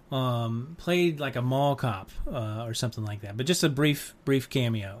 What? Played like a mall cop or something like that, but just a brief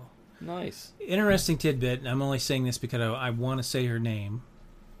cameo. Nice. Interesting tidbit, and I'm only saying this because I want to say her name.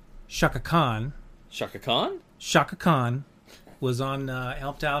 Shaka Khan. Shaka Khan? Shaka Khan was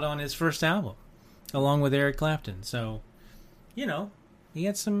helped out on his first album, along with Eric Clapton. So, he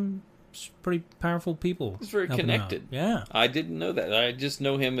had some pretty powerful people. He's very connected. Yeah. I didn't know that. I just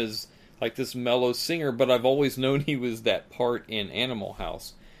know him as like this mellow singer, but I've always known he was that part in Animal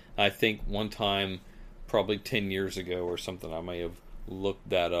House. I think one time, probably 10 years ago or something, I may have looked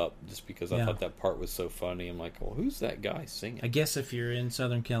that up just because I thought that part was so funny. I'm like, well, who's that guy singing? I guess if you're in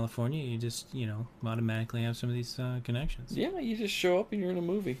Southern California, you just, automatically have some of these connections. Yeah, you just show up and you're in a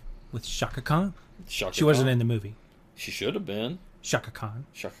movie. With Shaka Khan? Shaka She wasn't Khan. in the movie. She should have been. Shaka Khan.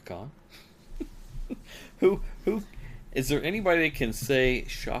 Shaka Khan. Who is there anybody that can say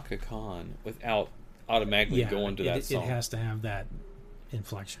Shaka Khan without automatically going to that song? It has to have that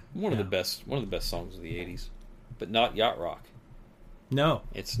inflection. One of the best songs of the 80s. But not Yacht Rock. No.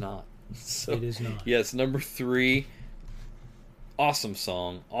 It's not. So, it is not. Yes, number 3. Awesome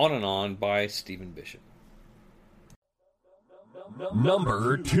song, On and On by Stephen Bishop.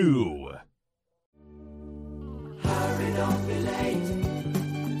 Number 2. Hurry, don't be late.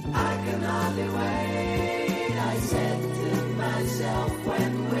 I can hardly wait. I said to myself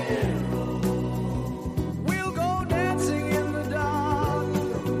when we'll go dancing in the dark,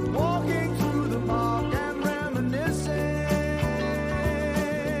 walking through the park and reminiscing.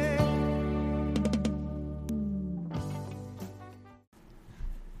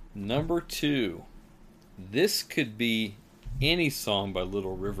 Number 2. This could be any song by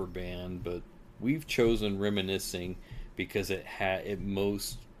Little River Band, but we've chosen Reminiscing because it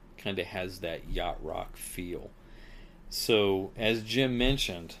most kind of has that yacht rock feel. So, as Jim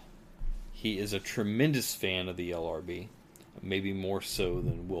mentioned, he is a tremendous fan of the LRB, maybe more so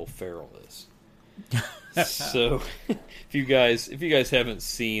than Will Ferrell is. So, if you guys haven't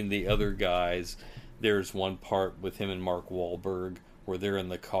seen the other guys, there's one part with him and Mark Wahlberg where they're in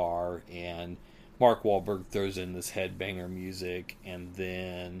the car and Mark Wahlberg throws in this headbanger music and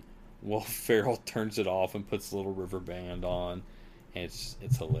then Will Ferrell turns it off and puts Little River Band on, and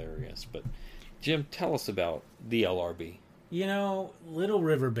it's hilarious. But Jim, tell us about the LRB. Little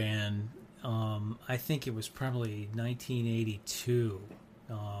River Band, I think it was probably 1982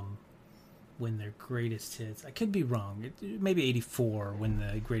 when their greatest hits. I could be wrong. Maybe 84 when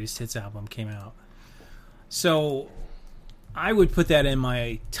the greatest hits album came out. So I would put that in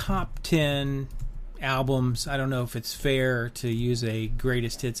my top 10 albums. I don't know if it's fair to use a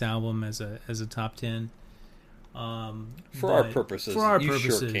greatest hits album as a top 10. For our purposes, sure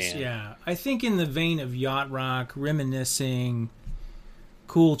can. Yeah. I think in the vein of yacht rock, Reminiscing,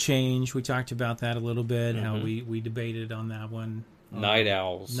 Cool Change, we talked about that a little bit, how we debated on that one. Night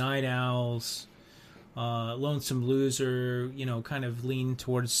Owls, Lonesome Loser, kind of lean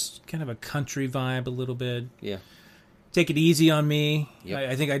towards kind of a country vibe a little bit. Yeah. Take It Easy on Me. Yep.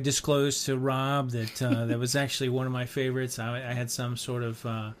 I think I disclosed to Rob that that was actually one of my favorites. I had some sort of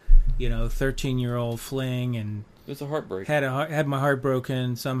 13-year-old fling and it was a heartbreak. Had my heart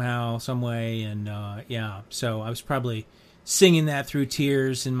broken somehow, some way, and so I was probably singing that through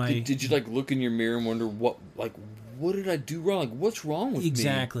tears in my. Did you look in your mirror and wonder what did I do wrong? What's wrong with me?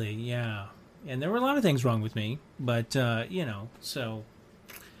 Exactly, yeah. And there were a lot of things wrong with me, but so.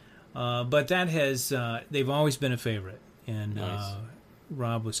 But that has they've always been a favorite, and nice.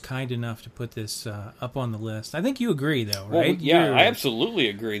 Rob was kind enough to put this up on the list. I think you agree, though, well, right? Yeah, I absolutely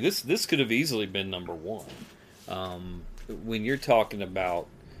agree. This could have easily been number 1. When you're talking about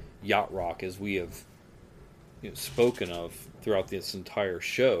yacht rock, as we have spoken of throughout this entire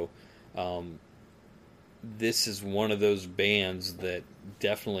show, this is one of those bands that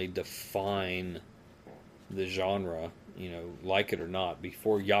definitely define the genre. Like it or not,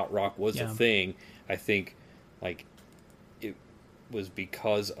 before yacht rock was a thing, I think it was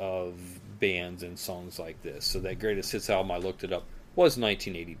because of bands and songs like this. So that greatest hits album, I looked it up, was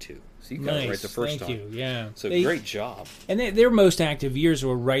 1982. So you got it right the first time. Thank you. Yeah. So great job. And their most active years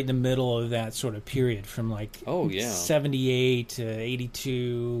were right in the middle of that sort of period, from 78 to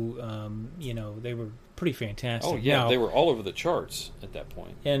 82. They were pretty fantastic. Oh yeah, they were all over the charts at that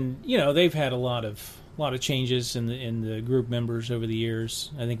point. And they've had a lot of changes in the group members over the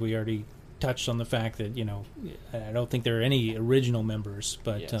years. I think we already touched on the fact that, I don't think there are any original members,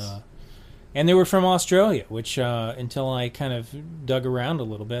 but Yes. and they were from Australia, which until I kind of dug around a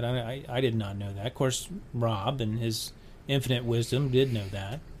little bit, I did not know that. Of course, Rob and his infinite wisdom did know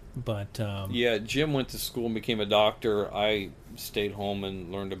that, but Yeah, Jim went to school and became a doctor. I stayed home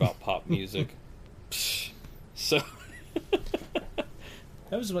and learned about pop music. So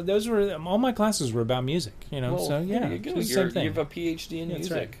those were all my classes were about music, well, so yeah, there you go. it's the same thing. You have a PhD in That's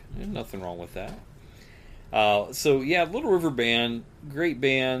music. right. There's nothing wrong with that. So yeah, Little River Band, great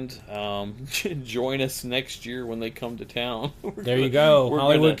band. Join us next year when they come to town. There you go,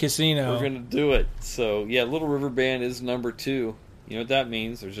 Hollywood Casino. We're gonna do it. So yeah, Little River Band is number 2. You know what that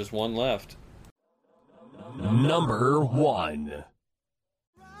means? There's just one left. Number 1.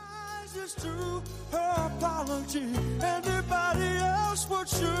 Rises to her apology. Everybody else would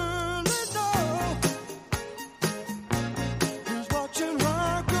surely know. He's watching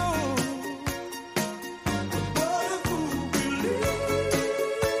her go. But what a fool believes.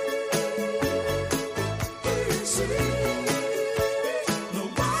 He sees the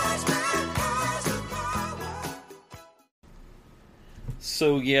wise man has the power.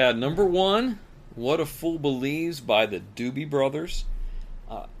 So yeah, number 1, What a Fool Believes by the Doobie Brothers.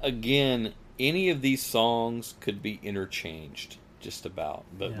 Again, any of these songs could be interchanged, just about.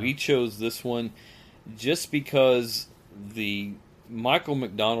 But we chose this one just because the Michael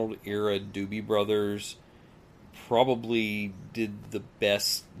McDonald era Doobie Brothers probably did the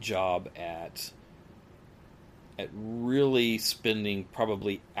best job at really spending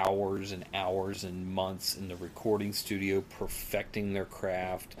probably hours and hours and months in the recording studio perfecting their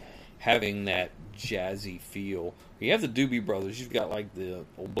craft, having that jazzy feel. You have the Doobie Brothers, you've got like the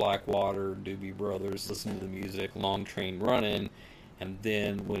old Blackwater Doobie Brothers, listen to the music, Long Train Running, and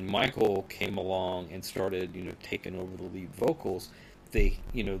then when Michael came along and started, taking over the lead vocals, they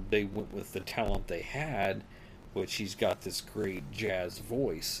went with the talent they had, which he's got this great jazz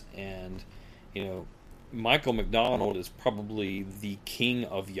voice, and Michael McDonald is probably the king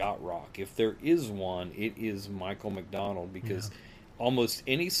of yacht rock. If there is one, it is Michael McDonald, because almost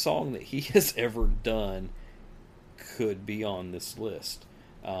any song that he has ever done could be on this list.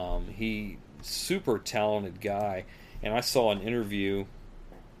 He super talented guy, and I saw an interview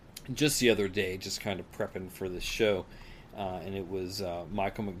just the other day, just kind of prepping for this show, and it was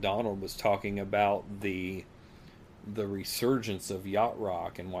Michael McDonald was talking about the resurgence of yacht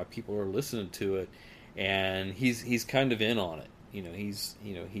rock and why people are listening to it, and he's kind of in on it. He's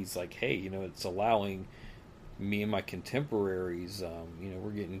like, hey, it's allowing me and my contemporaries,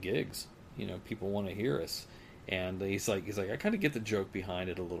 we're getting gigs. People want to hear us, and he's like, I kind of get the joke behind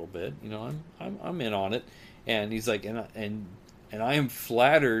it a little bit. I'm in on it, and he's like, and I am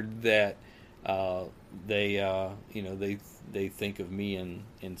flattered that they think of me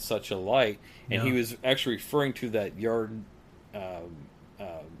in such a light. And he was actually referring to that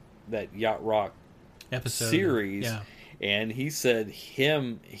that yacht rock episode series. Yeah. And he said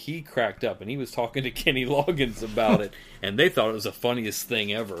he cracked up, and he was talking to Kenny Loggins about it, and they thought it was the funniest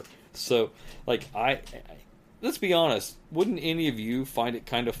thing ever. So, like, let's be honest, wouldn't any of you find it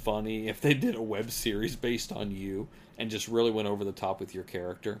kind of funny if they did a web series based on you and just really went over the top with your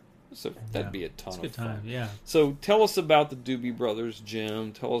character? So that'd be a ton of fun. Time, yeah. So tell us about the Doobie Brothers,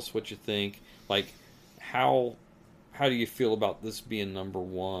 Jim. Tell us what you think. Like, how do you feel about this being number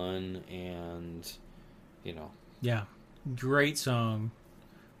 1? And Yeah, great song.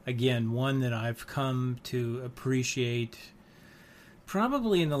 Again, one that I've come to appreciate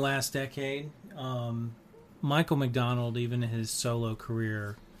probably in the last decade. Michael McDonald, even in his solo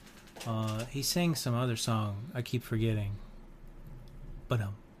career, he sang some other song I keep forgetting. But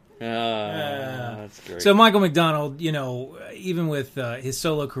that's great. So Michael McDonald, even with his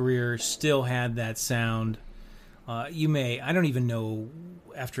solo career, still had that sound. I don't even know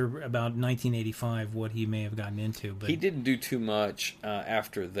after about 1985 what he may have gotten into, but he didn't do too much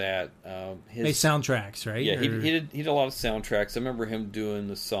after that. Made soundtracks, right? Yeah, he did a lot of soundtracks. I remember him doing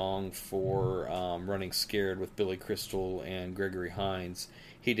the song for Running Scared with Billy Crystal and Gregory Hines.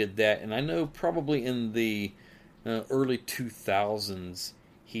 He did that, and I know probably in the early 2000s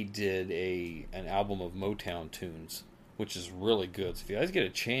he did an album of Motown tunes, which is really good. So if you guys get a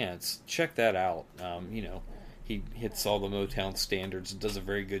chance, check that out. He hits all the Motown standards and does a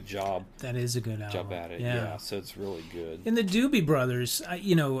very good job. That is a good album. At it, yeah. So it's really good. And the Doobie Brothers,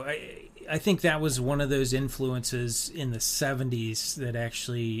 I think that was one of those influences in the 70s that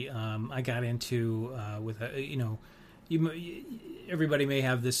actually I got into with, everybody may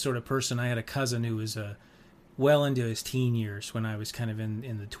have this sort of person. I had a cousin who was well into his teen years when I was kind of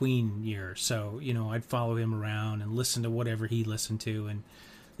in the tween years. So, I'd follow him around and listen to whatever he listened to. And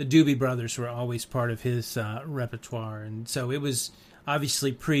the Doobie Brothers were always part of his repertoire, and so it was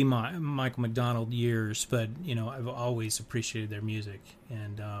obviously pre-Michael McDonald years, but, you know, I've always appreciated their music.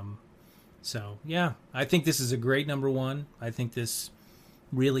 And so, yeah, I think this is a great number one. I think this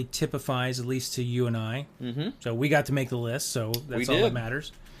really typifies, at least to you and I. Mm-hmm. So we got to make the list, so that's all that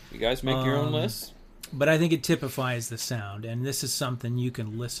matters. You guys make your own lists? But I think it typifies the sound, and this is something you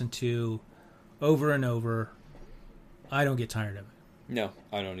can listen to over and over. I don't get tired of it. No,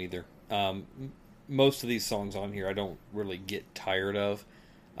 I don't either. Most of these songs on here I don't really get tired of.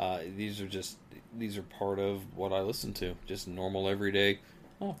 These are part of what I listen to. Just normal everyday.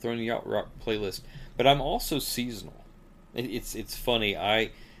 Oh, throw in a yacht rock playlist. But I'm also seasonal. It's funny.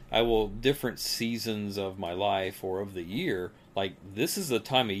 I will different seasons of my life or of the year. Like this is the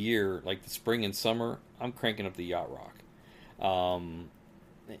time of year, like the spring and summer. I'm cranking up the yacht rock.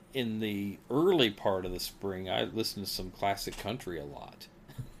 In the early part of the spring, I listen to some classic country a lot.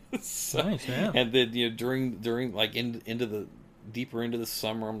 So, nice, yeah. And then, you know, during like into the deeper into the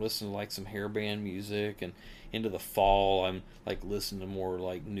summer, I'm listening to like some hair band music, and into the fall, I'm like listening to more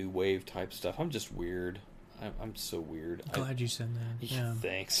like new wave type stuff. I'm just weird. I'm so weird. Glad you said that. Yeah.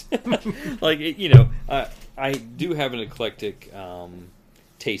 Thanks. Like you know, I do have an eclectic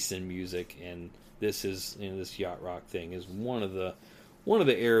taste in music, and this is, you know, this yacht rock thing is one of the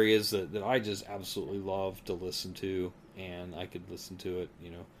areas that I just absolutely love to listen to, and I could listen to it,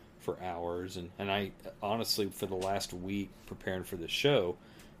 you know, for hours. And I honestly, for the last week preparing for the show,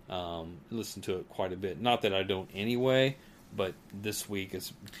 listened to it quite a bit. Not that I don't anyway, but this week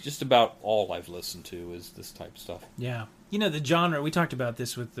is just about all I've listened to is this type of stuff. Yeah. You know, the genre, we talked about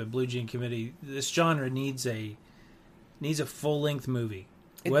this with the Blue Jean Committee, this genre needs a full-length movie.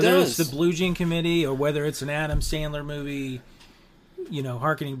 Whether it's the Blue Jean Committee or whether it's an Adam Sandler movie, you know,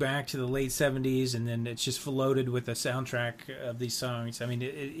 hearkening back to the late 70s, and then it's just loaded with a soundtrack of these songs. I mean,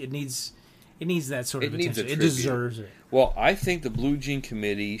 it needs that sort of attention. It deserves it. Well, I think the Blue Jean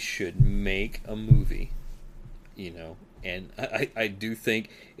Committee should make a movie, you know, and I do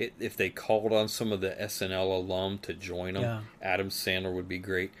think if they called on some of the SNL alum to join them, Adam Sandler would be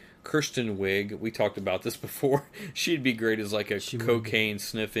great. Kristen Wiig, we talked about this before, she'd be great as like a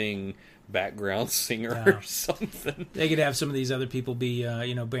cocaine-sniffing background singer or something. They could have some of these other people be,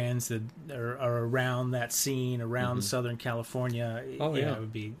 you know, bands that are around that scene, around Southern California. Oh, yeah.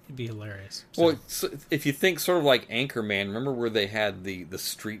 It'd be hilarious. So. Well, if you think sort of like Anchorman, remember where they had the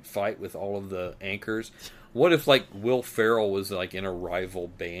street fight with all of the anchors? What if, like, Will Ferrell was, like, in a rival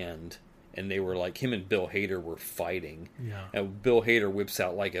band, and they were, like, him and Bill Hader were fighting. Yeah. And Bill Hader whips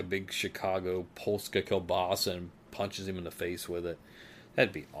out, like, a big Chicago Polska kielbasa and punches him in the face with it.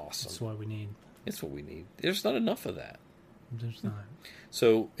 That'd be awesome. That's what we need. It's what we need. There's not enough of that. There's not.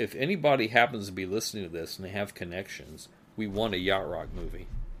 So, if anybody happens to be listening to this and they have connections, we want a yacht rock movie.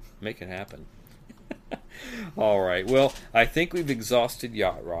 Make it happen. All right. Well, I think we've exhausted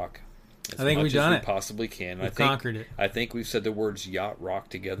yacht rock. I think we've done it. Possibly can. We've conquered it. I think we've said the words yacht rock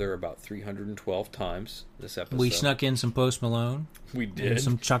together about 312 times this episode. We snuck in some Post Malone. We did. And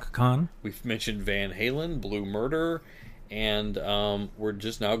some Chaka Khan. We've mentioned Van Halen, Blue Murder, and we're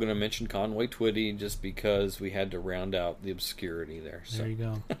just now going to mention Conway Twitty just because we had to round out the obscurity there. So. There you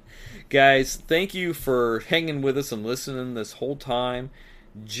go. Guys, thank you for hanging with us and listening this whole time.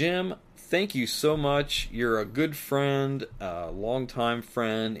 Jim, thank you so much. You're a good friend, a longtime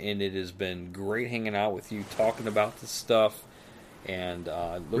friend, and it has been great hanging out with you, talking about this stuff, and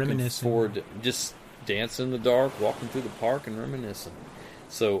looking forward to just dancing in the dark, walking through the park, and reminiscing.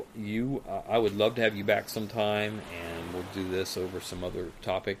 So I would love to have you back sometime, and we'll do this over some other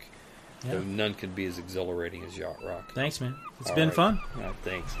topic. Yeah. None could be as exhilarating as yacht rock. Thanks, man. It's been fun.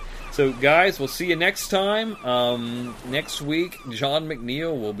 Thanks. So, guys, we'll see you next time. Next week, John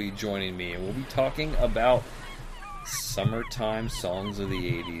McNeil will be joining me, and we'll be talking about summertime songs of the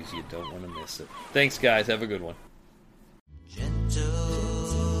 80s. You don't want to miss it. Thanks, guys. Have a good one. Gentle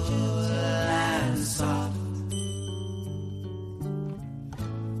and soft,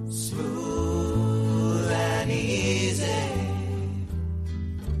 smooth and easy.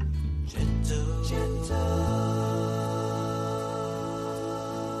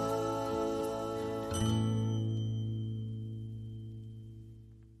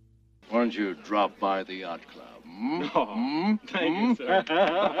 Why don't you drop by the yacht club? Oh, thank you, sir.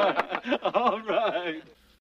 All right.